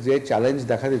 যখনই যে চ্যালেঞ্জ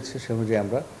দেখা দিচ্ছে সে অনুযায়ী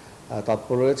আমরা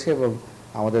তৎপর রয়েছি এবং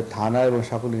আমাদের থানা এবং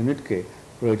সকল ইউনিটকে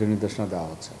প্রয়োজনীয় নির্দেশনা দেওয়া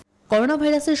হচ্ছে। করোনা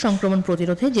ভাইরাসের সংক্রমণ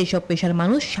প্রতিরোধে যেসব পেশার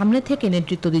মানুষ সামনে থেকে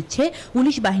নেতৃত্ব দিচ্ছে,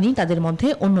 পুলিশ বাহিনী তাদের মধ্যে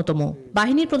অন্যতম।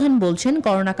 বাহিনীর প্রধান বলছেন,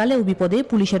 করোনাকালে ও বিপদে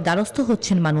পুলিশের দ্বারস্থ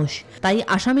হচ্ছেন মানুষ, তাই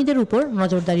আসামিদের উপর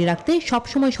নজরদারি রাখতে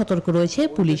সবসময় সতর্ক রয়েছে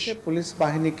পুলিশ। পুলিশ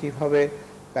বাহিনী কিভাবে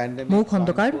মৌ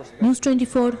খন্দকার, নিউজ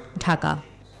 24, ঢাকা।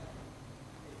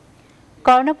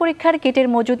 করোনা পরীক্ষার কিটের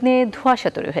মজুদ নিয়ে ধোঁয়াশা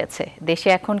তৈরি হয়েছে। দেশে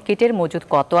এখন কিটের মজুদ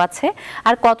কত আছে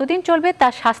আর কতদিন চলবে তা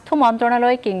স্বাস্থ্য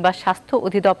মন্ত্রণালয় কিংবা স্বাস্থ্য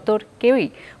অধিদপ্তর কেউই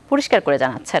পরিষ্কার করে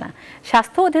জানাচ্ছে না।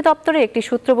 স্বাস্থ্য অধিদপ্তরের একটি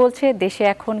সূত্র বলছে, দেশে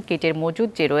এখন কিটের মজুদ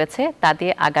যে রয়েছে তা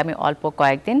দিয়ে আগামী অল্প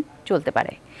কয়েকদিন চলতে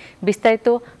পারে। বিস্তারিত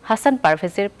হাসান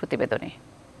পারভেজের প্রতিবেদনে।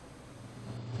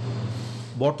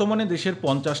 বর্তমানে দেশের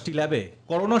 50টি ল্যাবে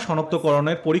করোনা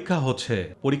শনাক্তকরণের পরীক্ষা হচ্ছে।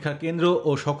 পরীক্ষার কেন্দ্র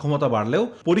ও সক্ষমতা বাড়লেও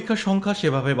পরীক্ষার সংখ্যা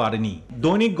সেভাবে বাড়েনি।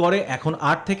 দৈনিক গড়ে এখন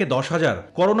 8 থেকে 10,000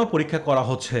 করোনা পরীক্ষা করা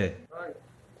হচ্ছে।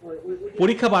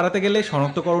 পরীক্ষা বাড়াতে গেলে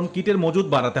শনাক্তকরণ কিটের মজুদ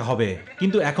বাড়াতে হবে,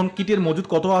 কিন্তু এখন কিটের মজুদ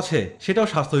কত আছে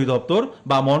সেটাও স্বাস্থ্য অধিদপ্তর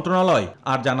বা মন্ত্রণালয়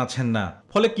আর জানাচ্ছেন না।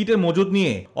 ফলে কিটের মজুদ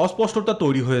নিয়ে অস্পষ্টতা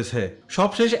তৈরি হয়েছে।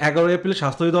 সবশেষ 11 এপ্রিল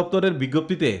স্বাস্থ্য অধিদপ্তরের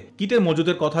বিজ্ঞপ্তিতে কিটের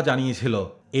মজুদের কথা জানিয়েছিল।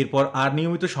 এরপর আর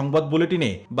নিয়মিত সংবাদ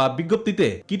বুলেটিনে বা বিজ্ঞপ্তিতে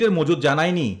কিটের মজুদ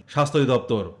জানায়নি স্বাস্থ্য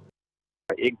অধিদপ্তর।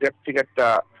 এক্সাক্ট ফিগারটা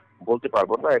বলতে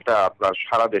পারবো না, এটা আপনার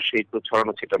সারা দেশে একটু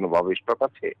ছড়ানো ছিটানো ভাবে স্টক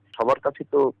আছে, সবার কাছে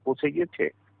তো পৌঁছে গিয়েছে।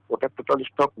 ওটা টোটাল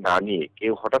স্টক না নিয়ে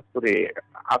কেউ হঠাৎ করে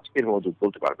আজকের মজুদ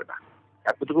বলতে পারবে না।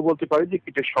 এতটুকু বলতে পারি যে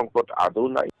কিটের সংকট আদৌ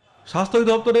নাই। স্বাস্থ্য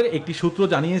অধিদপ্তরের একটি সূত্র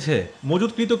জানিয়েছে,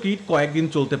 মজুতকৃত কিট কয়েকদিন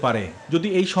চলতে পারে। যদি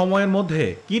এই সময়ের মধ্যে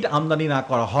কিট আমদানি না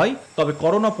করা হয় তবে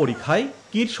করোনা পরীক্ষায়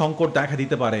কিট সংকট দেখা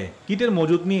দিতে পারে। কিটের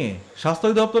মজুত নিয়ে স্বাস্থ্য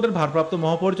অধিদপ্তরের ভারপ্রাপ্ত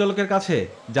মহাপরিচালকের কাছে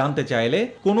জানতে চাইলে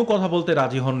কোনো কথা বলতে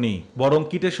রাজি হননি, বরং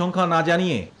কিটের সংখ্যা না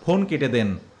জানিয়ে ফোন কেটে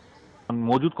দেন।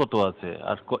 মজুদ কত আছে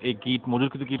আর এই কিট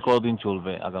মজুদকৃত কিট কতদিন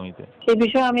চলবে আগামীতে? সেই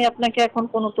বিষয়ে আমি আপনাকে এখন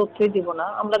কোনো তথ্যই দিব না।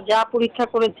 আমরা যা পরীক্ষা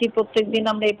করেছি প্রত্যেকদিন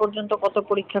আমরা এই পর্যন্ত কত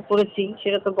পরীক্ষা করেছি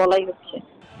সেটা তো বলাই হচ্ছে।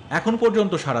 এখন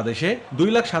পর্যন্ত সারা দেশে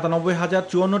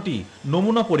 2,97,054টি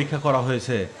নমুনা পরীক্ষা করা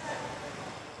হয়েছে।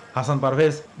 হাসান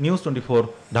পারভেজ, নিউজ 24,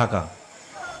 ঢাকা।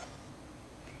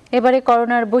 এবারে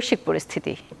করোনার বৈশ্বিক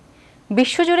পরিস্থিতি।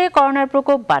 বিশ্বজুড়ে করোনার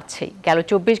প্রকোপ বাড়ছেই। গেল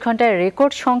 24 ঘন্টায়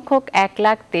রেকর্ড সংখ্যক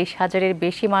 1,23,000-এর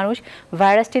বেশি মানুষ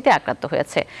ভাইরাসটিতে আক্রান্ত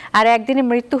হয়েছে, আর একদিনে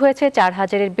মৃত্যু হয়েছে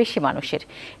 4,000-এর বেশি মানুষের।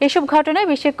 এসব ঘটনায়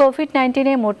বিশ্বে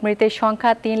কোভিড-19-এ মোট মৃতের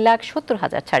সংখ্যা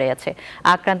 3,70,000 ছাড়িয়েছে।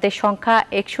 আক্রান্তের সংখ্যা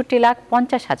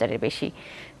 61,50,000-এর বেশি।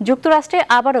 যুক্তরাষ্ট্রে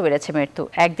আবারও বেড়েছে মৃত্যু।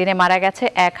 একদিনে মারা গেছে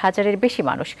 1,000-এর বেশি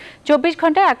মানুষ। 24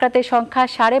 ঘন্টায় আক্রান্তের সংখ্যা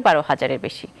 12,500-এর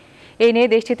বেশি। এই নিয়ে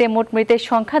দেশটিতে মোট মৃতের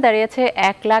সংখ্যা দাঁড়িয়েছে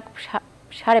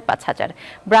 1,05,500।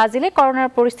 ব্রাজিলে করোনার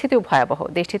পরিস্থিতিও ভয়াবহ।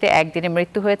 দেশটিতে একদিনে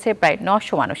মৃত্যু হয়েছে প্রায়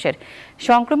 900 মানুষের।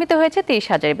 সংক্রমিত হয়েছে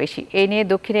 30,000-এর বেশি। এই নিয়ে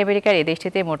দক্ষিণ আমেরিকার এই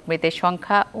দেশটিতে মোট মৃতের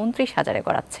সংখ্যা 29,000-এ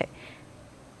গড়াচ্ছে।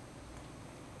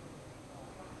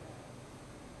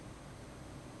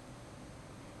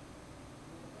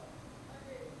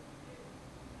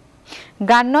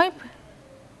 গান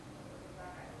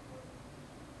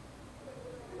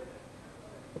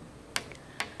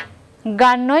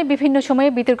নয় বিভিন্ন সময়ে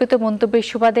বিতর্কিত মন্তব্যের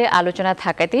সুবাদে আলোচনা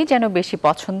থাকাতেই যেন বেশি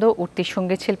পছন্দ উঠতি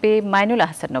সঙ্গীত শিল্পী মাইনুল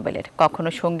আহসান নোবেলের। কখনো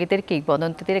সঙ্গীতের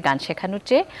কিংবদন্তিদের গান শেখানোর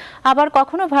চেয়ে, আবার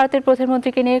কখনো ভারতের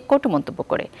প্রধানমন্ত্রীকে নিয়ে কটু মন্তব্য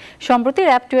করে। সম্প্রতি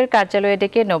র্যাপ টুয়ের কার্যালয়ে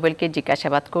ডেকে নোবেলকে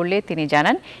জিজ্ঞাসাবাদ করলে তিনি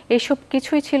জানান এসব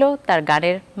কিছুই ছিল তার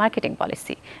গানের মার্কেটিং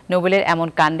পলিসি। নোবেলের এমন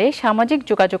কাণ্ডে সামাজিক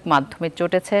যোগাযোগ মাধ্যমে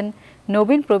চটেছেন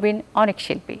নবীন প্রবীণ অনেক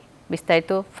শিল্পী।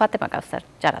 বিস্তারিত ফাতেমা কাউসার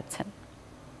জানাচ্ছেন।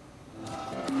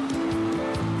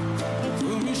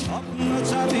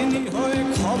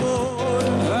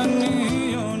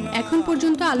 এখন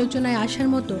পর্যন্ত আলোচনায় আসার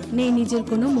মতো নেই নিজের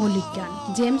কোনো মৌলিক গান।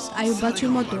 জেমস আয়ুব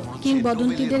বাচ্চুর মতো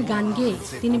কিংবদন্তিদের গান গেয়ে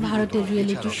তিনি ভারতের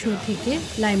রিয়েলিটি শো থেকে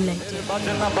লাইমলাইটে।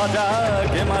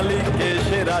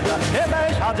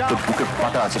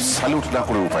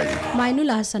 মাইনুল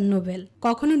আহসান নোবেল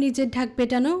কখনো নিজের ঢাক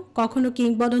পেটানো, কখনো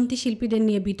কিংবদন্তি শিল্পীদের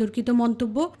নিয়ে বিতর্কিত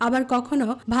মন্তব্য, আবার কখনো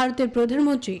ভারতের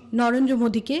প্রধানমন্ত্রী নরেন্দ্র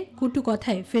মোদীকে কটু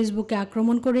কথায় ফেসবুকে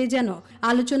আক্রমণ করে যেন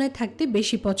আলোচনায় থাকতে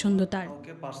বেশি পছন্দ তার।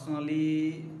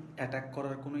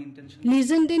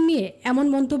 লিজেন্ডের নিয়ে এমন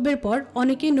মন্তব্যের পর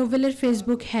অনেকেই নোবেলের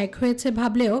ফেসবুক হ্যাক হয়েছে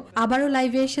ভাবলেও আবারও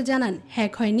লাইভে এসে জানান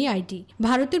হ্যাক হয়নি আইডি।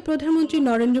 ভারতের প্রধানমন্ত্রী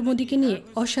নরেন্দ্র মোদীকে নিয়ে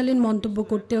অশালীন মন্তব্য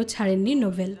করতেও ছাড়েননি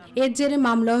নোবেল। এর জেরে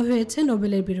মামলাও হয়েছে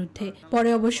নোবেলের বিরুদ্ধে। পরে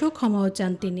অবশ্য ক্ষমাও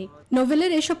চান তিনি।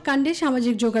 নোবেলের এসব কাণ্ডে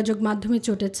সামাজিক যোগাযোগ মাধ্যমে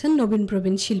চটেছেন নবীন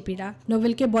প্রবীণ শিল্পীরা।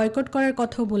 নোবেলকে বয়কট করার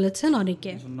কথাও বলেছেন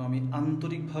অনেকে। আমি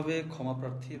আন্তরিকভাবে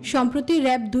ক্ষমাপ্রার্থী। সম্প্রতি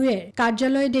র্যাপ 2-এর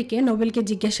কার্যালয়ে ডেকে নোবেলকে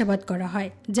জিজ্ঞাসাবাদ করা হয়।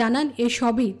 জানান এ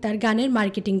সবই তার গানের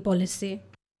মার্কেটিং পলিসি।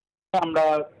 আমরা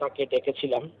তাকে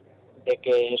ডেকেছিলাম,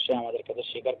 ডেকে এসে আমাদের কাছে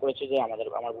স্বীকার করেছে যে আমার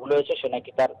ভুল হয়েছে। সে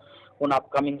নাকি তার কোন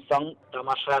আপকামিং সং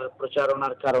তামাশার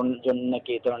প্রচারণার জন্য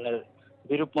নাকি এই ধরনের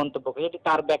বিরূপ মন্তব্য করে, এটি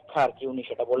তার ব্যাখ্যা আর কি। উনি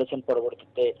সেটা বলেছেন।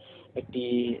 পরবর্তীতে একটি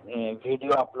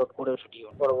ভিডিও আপলোড করে সেটি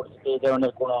পরবর্তীতে এই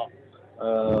ধরনের কোনো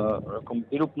রকম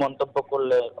বিরূপ মন্তব্য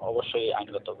করলে অবশ্যই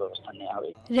আইনগত ব্যবস্থা নেওয়া হবে।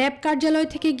 র্যাব কার্যালয়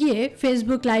থেকে গিয়ে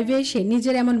ফেসবুক লাইভে এসে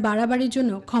নিজের এমন বাড়াবাড়ির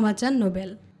জন্য ক্ষমা চান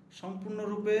নোবেল।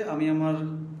 সম্পূর্ণরূপে আমি আমার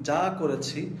যা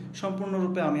করেছি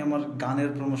সম্পূর্ণরূপে আমি আমার গানের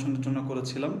প্রমোশনের জন্য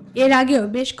করেছিলাম। এর আগেও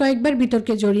বেশ কয়েকবার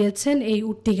বিতর্কে জড়িয়েছেন এই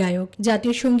উঠতি গায়ক।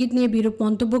 জাতীয় সঙ্গীত নিয়ে বিরূপ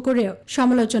মন্তব্য করেও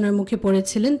সমালোচনার মুখে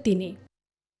পড়েছিলেন তিনি।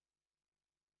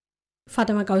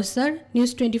 ফাতেমা কাউসার,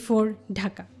 নিউজ 24,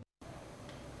 ঢাকা।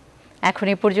 এখন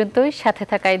এই পর্যন্তই। সাথে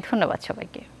থাকায় ধন্যবাদ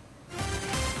সবাইকে।